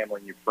your family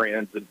and your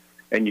friends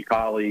and your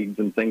colleagues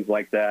and things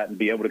like that, and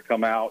be able to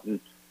come out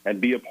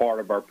and be a part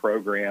of our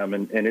program.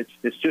 And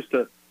it's just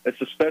a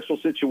special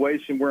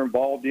situation we're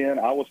involved in.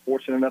 I was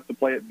fortunate enough to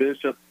play at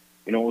Bishop.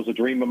 It was a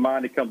dream of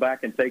mine to come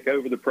back and take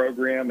over the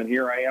program, and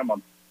here I am.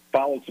 I'm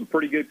followed some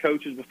pretty good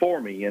coaches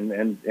before me,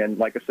 and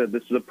like I said,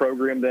 this is a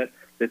program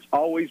that's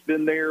always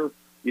been there,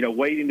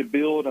 waiting to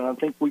build. And I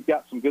think we've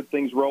got some good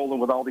things rolling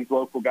with all these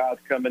local guys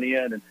coming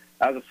in. And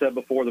as I said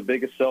before, the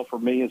biggest sell for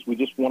me is we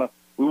want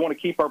to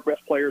keep our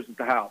best players at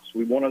the house.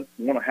 We want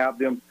to have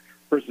them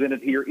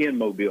presented here in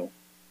Mobile.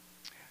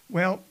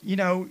 Well,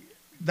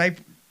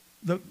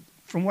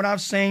 from what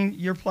I've seen,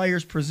 your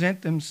players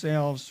present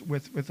themselves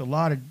with a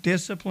lot of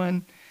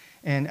discipline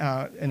and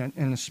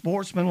a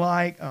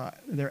sportsmanlike.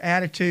 Their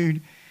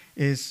attitude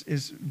is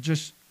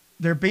just,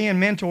 they're being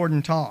mentored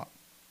and taught.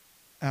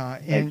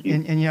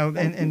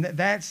 And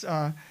that's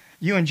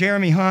you and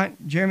Jeremy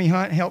Hunt. Jeremy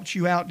Hunt helped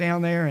you out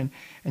down there,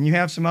 and you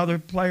have some other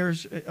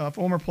players,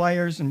 former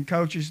players and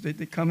coaches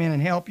that come in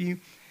and help you.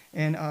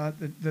 And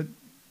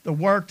the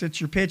work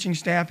that your pitching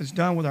staff has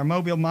done with our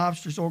Mobile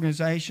Mobsters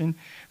organization,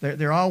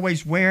 they're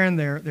always wearing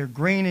their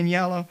green and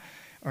yellow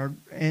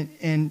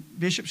in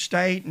Bishop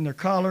State and their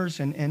colors,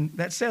 and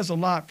that says a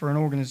lot for an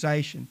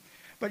organization.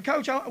 But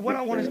Coach, what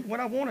I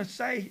want to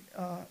say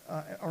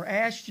or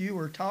ask you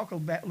or talk a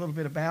little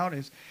bit about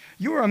is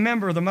you were a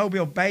member of the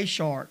Mobile Bay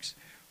Sharks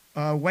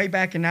way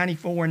back in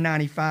 '94 and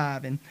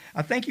 '95, and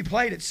I think you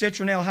played at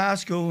Citronelle High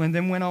School and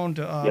then went on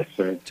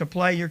to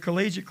play your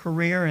collegiate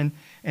career, and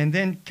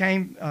then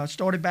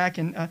started back.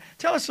 And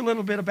tell us a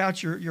little bit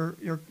about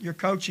your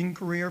coaching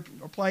career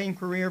or playing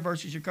career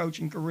versus your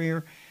coaching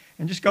career,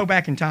 and just go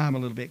back in time a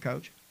little bit,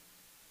 Coach.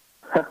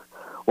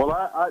 Well,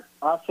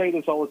 I say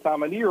this all the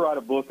time. I need to write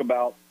a book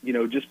about,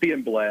 just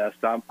being blessed.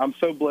 I'm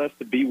so blessed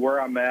to be where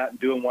I'm at and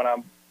doing what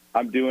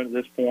I'm doing at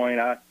this point.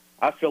 I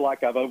I feel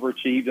like I've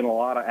overachieved in a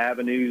lot of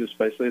avenues,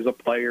 especially as a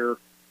player.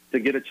 To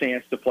get a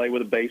chance to play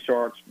with the Bay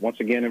Sharks once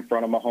again in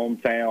front of my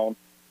hometown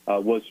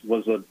was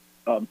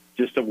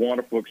just a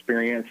wonderful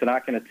experience. And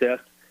I can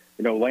attest,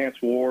 Lance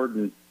Ward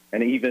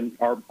and even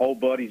our old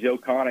buddy Joe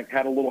Connick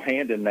had a little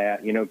hand in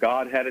that.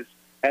 God had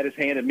his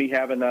hand in me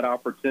having that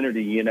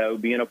opportunity.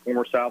 Being a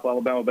former South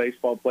Alabama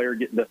baseball player,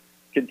 getting to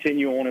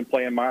continue on and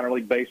playing minor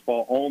league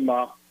baseball on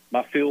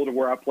my field of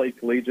where I played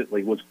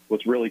collegiately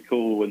was really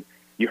cool. And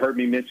you heard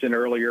me mention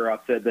earlier, I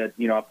said that,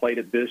 I played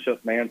at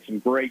Bishop, man, some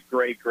great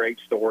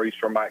stories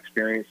from my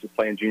experiences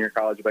playing junior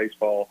college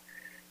baseball.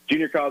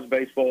 Junior college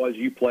baseball, as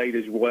you played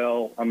as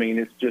well, I mean,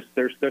 it's just,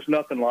 there's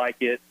nothing like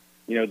it.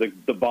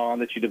 The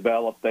bond that you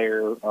developed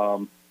there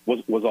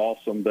was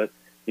awesome. But,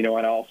 and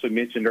I also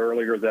mentioned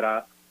earlier that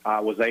I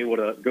was able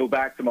to go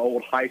back to my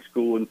old high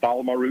school and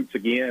follow my roots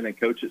again and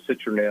coach at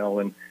Citronelle.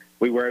 And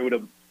we were able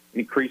to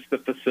increase the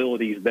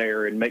facilities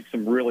there and make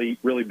some really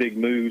big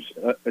moves.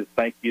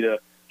 Thank you to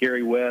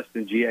Gary West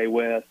and G.A.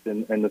 West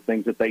and the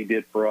things that they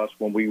did for us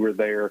when we were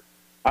there.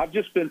 I've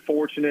just been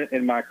fortunate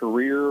in my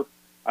career.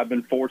 I've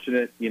been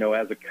fortunate,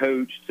 as a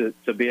coach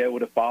to be able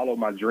to follow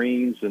my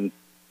dreams and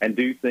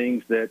do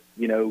things that,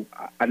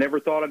 I never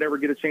thought I'd ever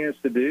get a chance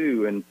to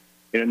do. And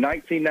in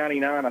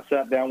 1999, I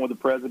sat down with the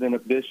president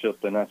of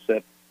Bishop and I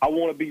said, I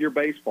want to be your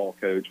baseball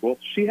coach. Well,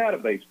 she had a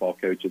baseball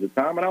coach at the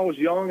time, and I was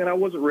young and I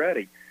wasn't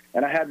ready.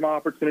 And I had my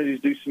opportunity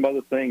to do some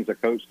other things. I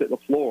coached at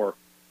LaFleur.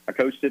 I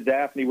coached at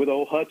Daphne with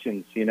old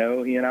Hutchins. He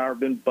and I have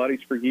been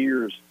buddies for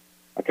years.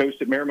 I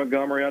coached at Mary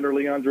Montgomery under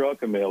Leon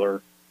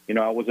Druckenmiller.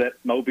 I was at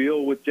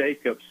Mobile with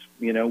Jacobs.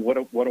 What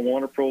a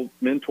wonderful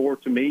mentor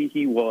to me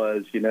he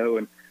was,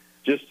 and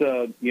just,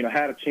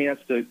 had a chance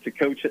to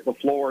coach at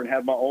LaFleur and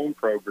have my own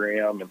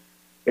program. And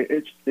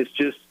it's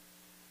just,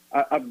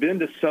 I've been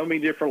to so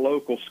many different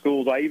local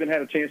schools. I even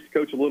had a chance to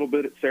coach a little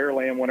bit at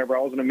Saraland whenever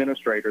I was an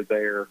administrator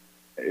there.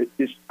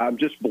 I'm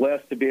just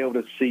blessed to be able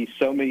to see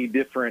so many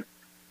different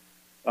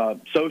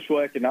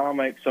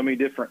socioeconomic, so many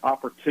different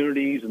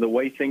opportunities and the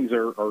way things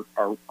are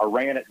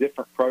ran at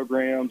different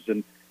programs.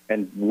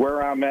 And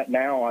where I'm at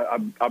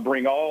now, I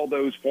bring all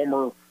those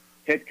former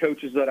head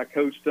coaches that I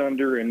coached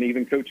under, and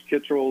even Coach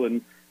Kittrell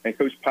and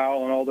Coach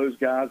Powell and all those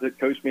guys that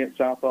coached me at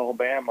South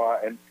Alabama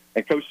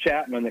and Coach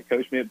Chapman that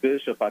coached me at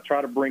Bishop. I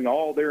try to bring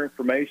all their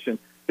information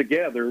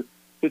together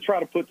to try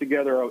to put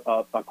together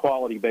a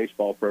quality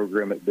baseball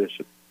program at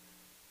Bishop.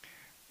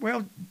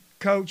 Well,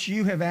 Coach,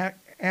 you have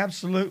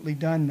absolutely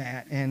done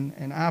that,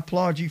 and I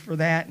applaud you for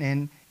that.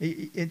 And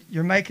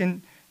you're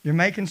making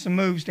some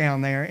moves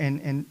down there,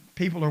 and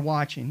people are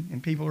watching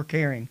and people are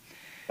caring.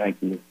 Thank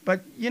you.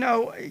 But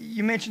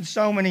you mentioned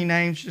so many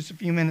names just a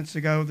few minutes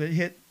ago that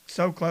hit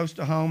so close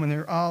to home, and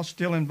they're all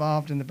still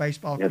involved in the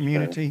baseball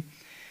community.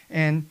 Sir.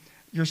 And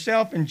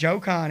yourself and Joe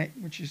Connick,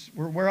 which is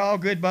we're all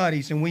good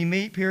buddies, and we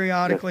meet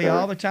periodically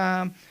all the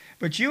time.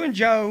 But you and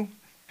Joe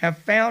have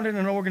founded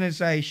an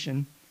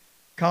organization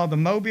called the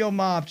Mobile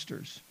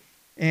Mobsters.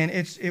 And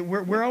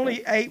we're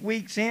only 8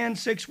 weeks in,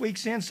 6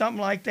 weeks in, something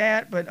like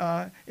that.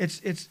 But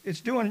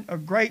it's doing a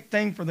great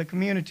thing for the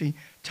community.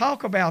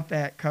 Talk about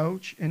that,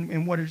 Coach,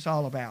 and what it's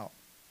all about.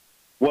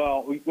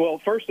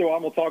 Well, first of all,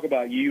 I'm going to talk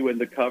about you and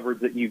the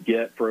coverage that you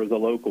get for the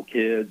local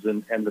kids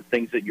and the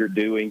things that you're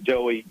doing.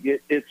 Joey,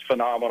 it's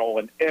phenomenal,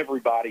 and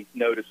everybody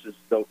notices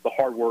the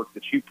hard work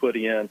that you put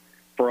in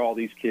for all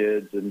these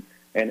kids. And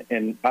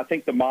I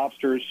think the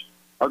Mobsters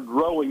are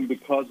growing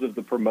because of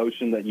the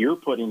promotion that you're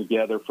putting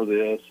together for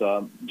this.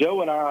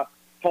 Joe and I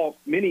talked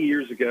many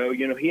years ago.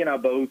 He and I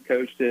both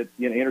coached at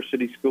inner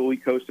city school. He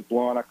coached at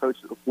Blount. I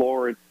coached at the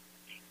floor. And,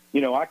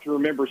 I can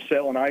remember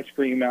selling ice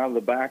cream out of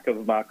the back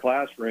of my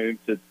classroom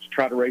to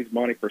try to raise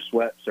money for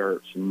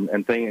sweatshirts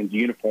and things,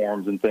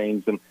 uniforms and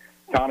things. And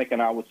Connick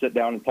and I would sit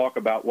down and talk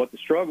about what the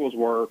struggles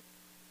were,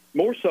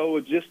 more so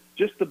of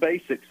just the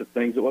basics of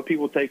things, that what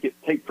people take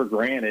for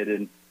granted.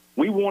 And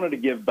we wanted to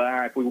give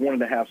back. We wanted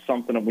to have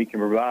something that we can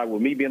provide.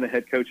 With me being the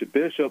head coach at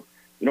Bishop,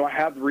 I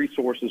have the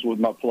resources with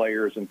my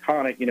players. And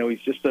Connick, he's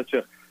just such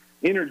a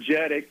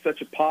energetic,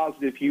 such a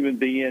positive human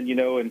being,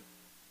 and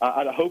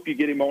I hope you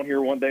get him on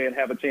here one day and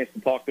have a chance to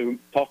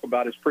talk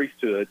about his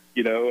priesthood,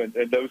 and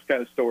those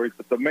kind of stories.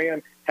 But the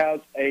man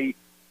has a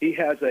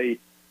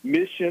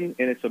mission,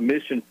 and it's a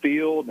mission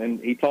field,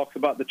 and he talks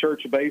about the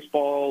Church of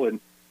Baseball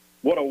and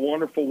what a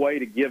wonderful way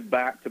to give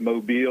back to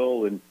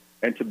Mobile and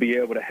to be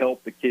able to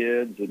help the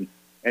kids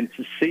and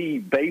to see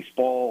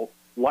baseball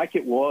like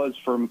it was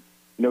from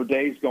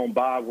days gone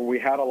by, where we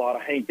had a lot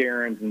of Hank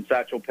Aaron's and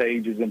Satchel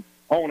Pages and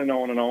on and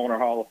on and on, our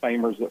Hall of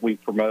Famers that we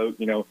promote.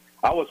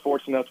 I was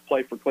fortunate enough to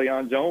play for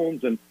Cleon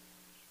Jones, and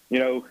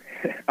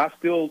I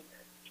still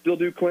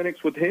do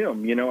clinics with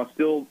him. I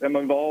still am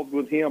involved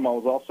with him. I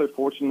was also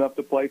fortunate enough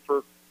to play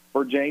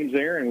for James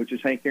Aaron, which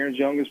is Hank Aaron's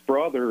youngest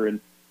brother, and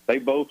they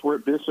both were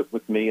at Bishop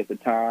with me at the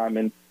time.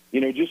 And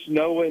just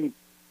knowing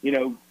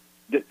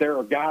that there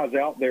are guys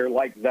out there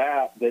like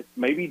that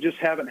maybe just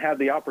haven't had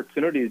the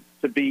opportunity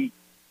to be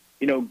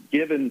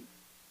given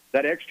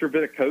that extra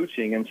bit of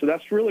coaching. And so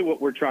that's really what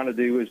we're trying to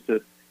do, is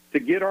to to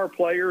get our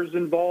players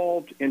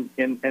involved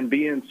and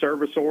being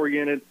service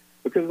oriented,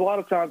 because a lot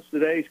of times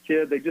today's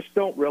kid, they just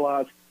don't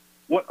realize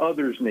what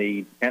others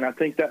need. And I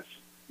think that's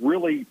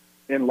really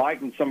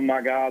enlightened some of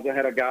my guys. I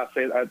had a guy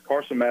say,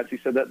 Carson Matz, he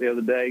said that the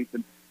other day. He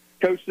said,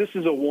 Coach, this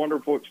is a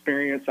wonderful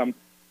experience.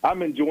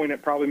 I'm enjoying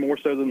it probably more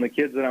so than the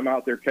kids that I'm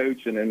out there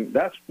coaching. And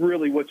that's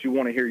really what you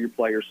want to hear your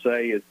players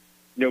say is,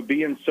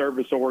 being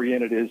service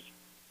oriented is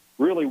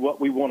really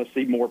what we want to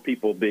see more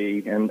people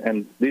be.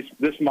 And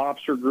this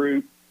mobster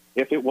group,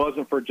 if it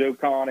wasn't for Joe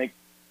Connick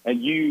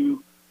and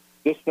you,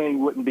 this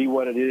thing wouldn't be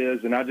what it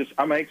is. And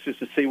I'm anxious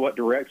to see what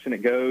direction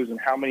it goes and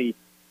how many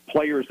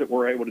players that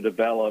we're able to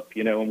develop,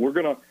 and we're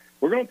going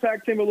to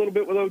tag team a little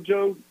bit with old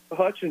Joe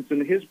Hutchins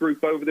and his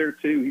group over there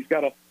too. He's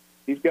got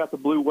the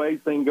Blue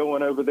Wave thing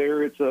going over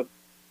there. It's a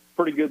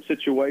pretty good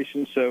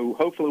situation. So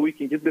hopefully we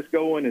can get this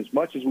going as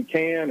much as we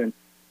can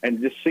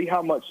and just see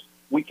how much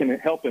we can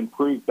help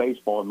improve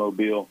baseball in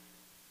Mobile.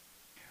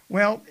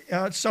 Well,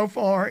 so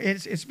far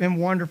it's been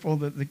wonderful,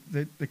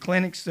 the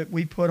clinics that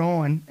we put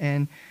on,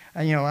 and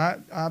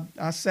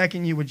I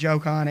second you with Joe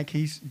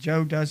Connick.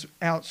 Joe does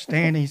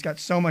outstanding. He's got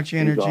so much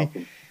energy,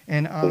 Awesome.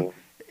 And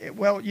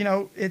well,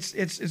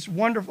 it's a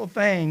wonderful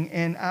thing,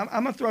 and I'm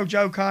gonna throw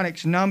Joe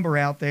Connick's number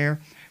out there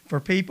for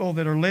people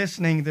that are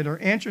listening that are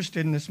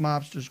interested in this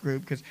mobsters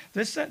group, because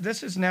this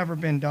has never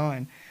been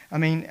done. I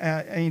mean,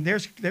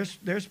 there's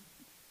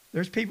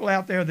people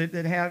out there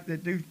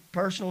that do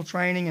personal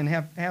training and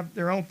have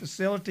their own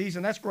facilities,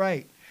 and that's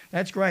great.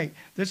 That's great.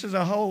 This is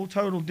a whole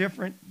total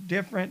different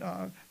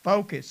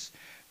focus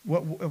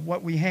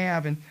what we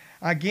have. And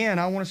again,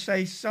 I want to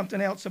say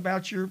something else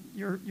about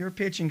your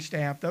pitching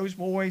staff. Those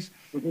boys,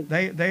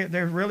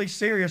 they're really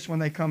serious when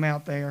they come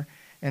out there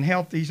and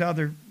help these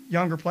other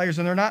younger players,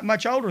 and they're not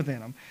much older than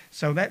them.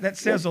 So that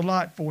says a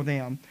lot for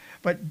them.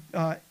 But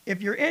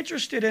if you're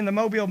interested in the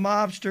Mobile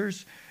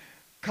Mobsters,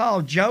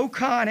 call Joe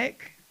Connick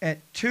at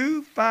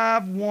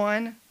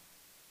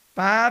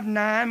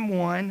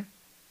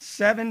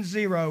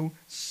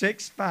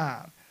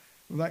 251-591-7065.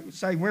 Like I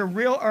say, we're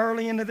real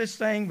early into this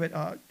thing, but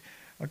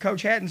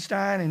Coach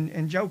Hattenstein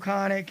and Joe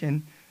Connick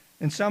and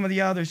some of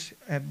the others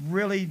have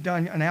really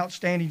done an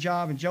outstanding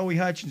job. And Joey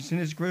Hutchins and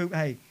his group,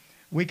 hey,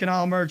 we can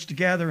all merge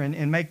together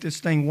and make this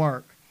thing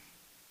work.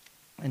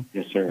 And,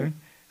 yes, sir.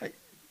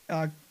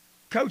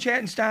 Coach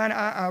Hattenstein,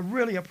 I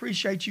really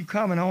appreciate you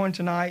coming on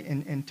tonight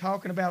and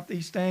talking about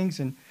these things.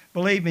 And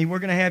believe me, we're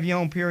going to have you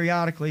on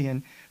periodically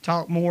and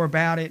talk more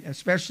about it,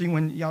 especially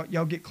when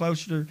y'all get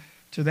closer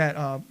to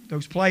that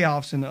those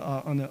playoffs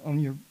on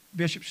your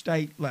Bishop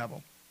State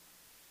level.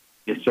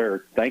 Yes,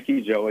 sir. Thank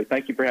you, Joey.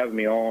 Thank you for having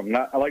me on.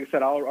 Like I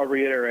said, I'll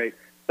reiterate,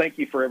 thank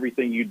you for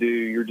everything you do.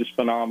 You're just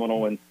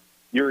phenomenal, and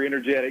you're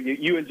energetic.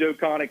 You and Joe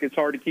Connick, it's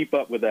hard to keep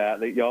up with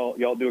that.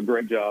 Y'all do a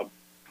great job.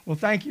 Well,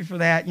 thank you for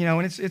that.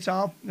 And it's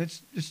all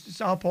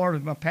part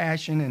of my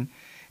passion,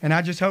 and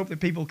I just hope that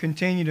people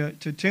continue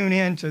to tune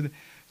in to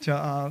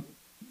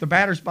the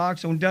Batter's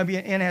Box on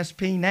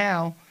WNSP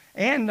Now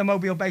and the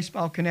Mobile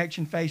Baseball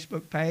Connection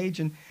Facebook page.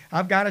 And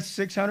I've got a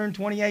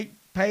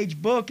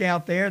 628-page book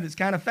out there that's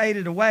kind of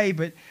faded away,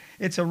 but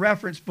it's a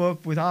reference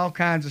book with all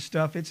kinds of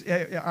stuff.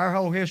 Our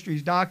whole history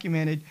is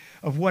documented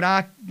of what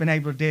I've been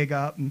able to dig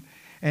up. And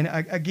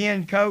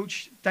again,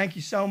 Coach, thank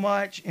you so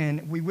much,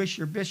 and we wish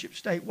your Bishop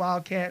State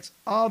Wildcats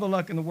all the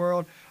luck in the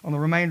world on the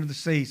remainder of the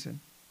season.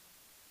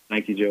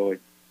 Thank you, Joey.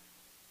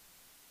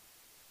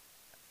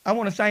 I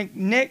want to thank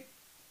Nick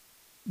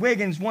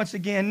Wiggins once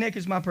again. Nick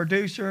is my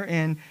producer,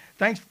 and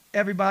thanks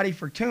everybody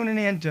for tuning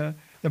in to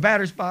the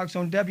Batter's Box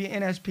on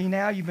WNSP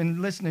Now. You've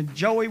been listening to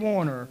Joey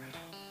Warner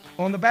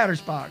on the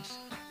Batter's Box,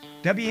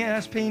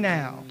 WNSP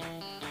Now,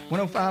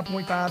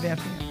 105.5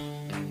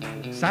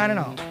 FM. Signing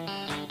off.